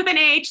Teresa with an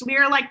H,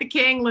 Lear like the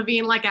king,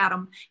 Levine like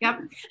Adam.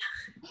 Yep.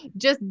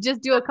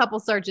 Just do a couple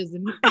searches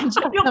and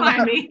you'll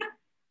find me.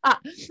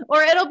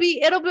 Or it'll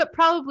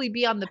probably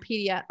be on the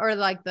PDF or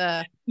like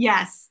there's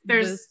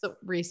the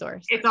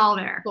resource. It's all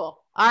there.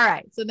 Cool. All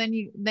right. So then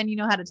you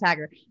know how to tag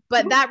her,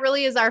 but that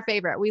really is our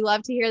favorite. We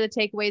love to hear the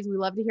takeaways. We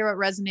love to hear what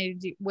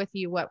resonated with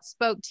you, what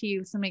spoke to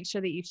you. So make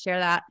sure that you share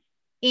that.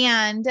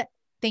 And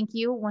thank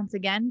you once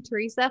again,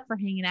 Teresa, for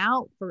hanging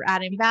out, for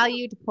adding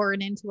value, for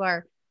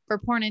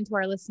pouring into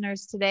our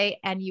listeners today.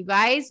 And you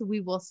guys, we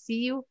will see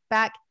you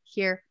back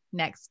here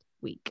next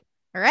week.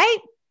 All right.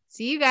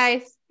 See you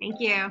guys. Thank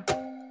you.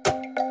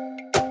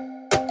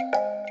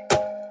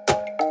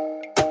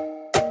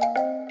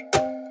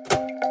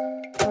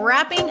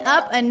 wrapping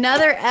up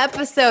another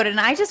episode, and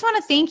I just want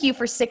to thank you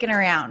for sticking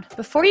around.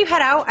 Before you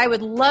head out, I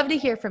would love to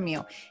hear from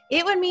you.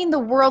 It would mean the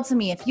world to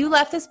me if you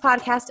left this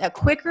podcast a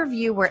quick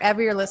review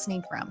wherever you're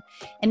listening from.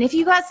 And if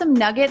you got some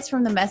nuggets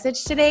from the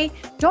message today,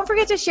 don't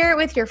forget to share it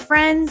with your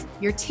friends,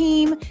 your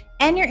team,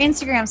 and your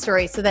Instagram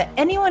story so that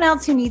anyone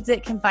else who needs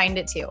it can find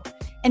it too.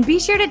 And be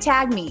sure to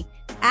tag me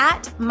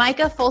at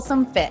Micah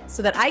Folsom Fit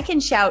so that I can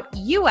shout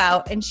you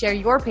out and share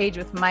your page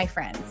with my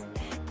friends.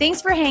 Thanks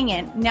for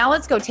hanging. Now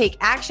let's go take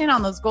action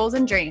on those goals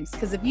and dreams,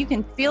 because if you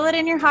can feel it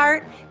in your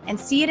heart and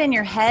see it in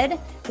your head,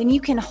 then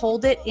you can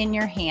hold it in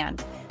your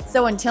hand.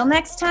 So until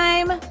next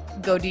time,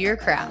 go do your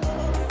crap.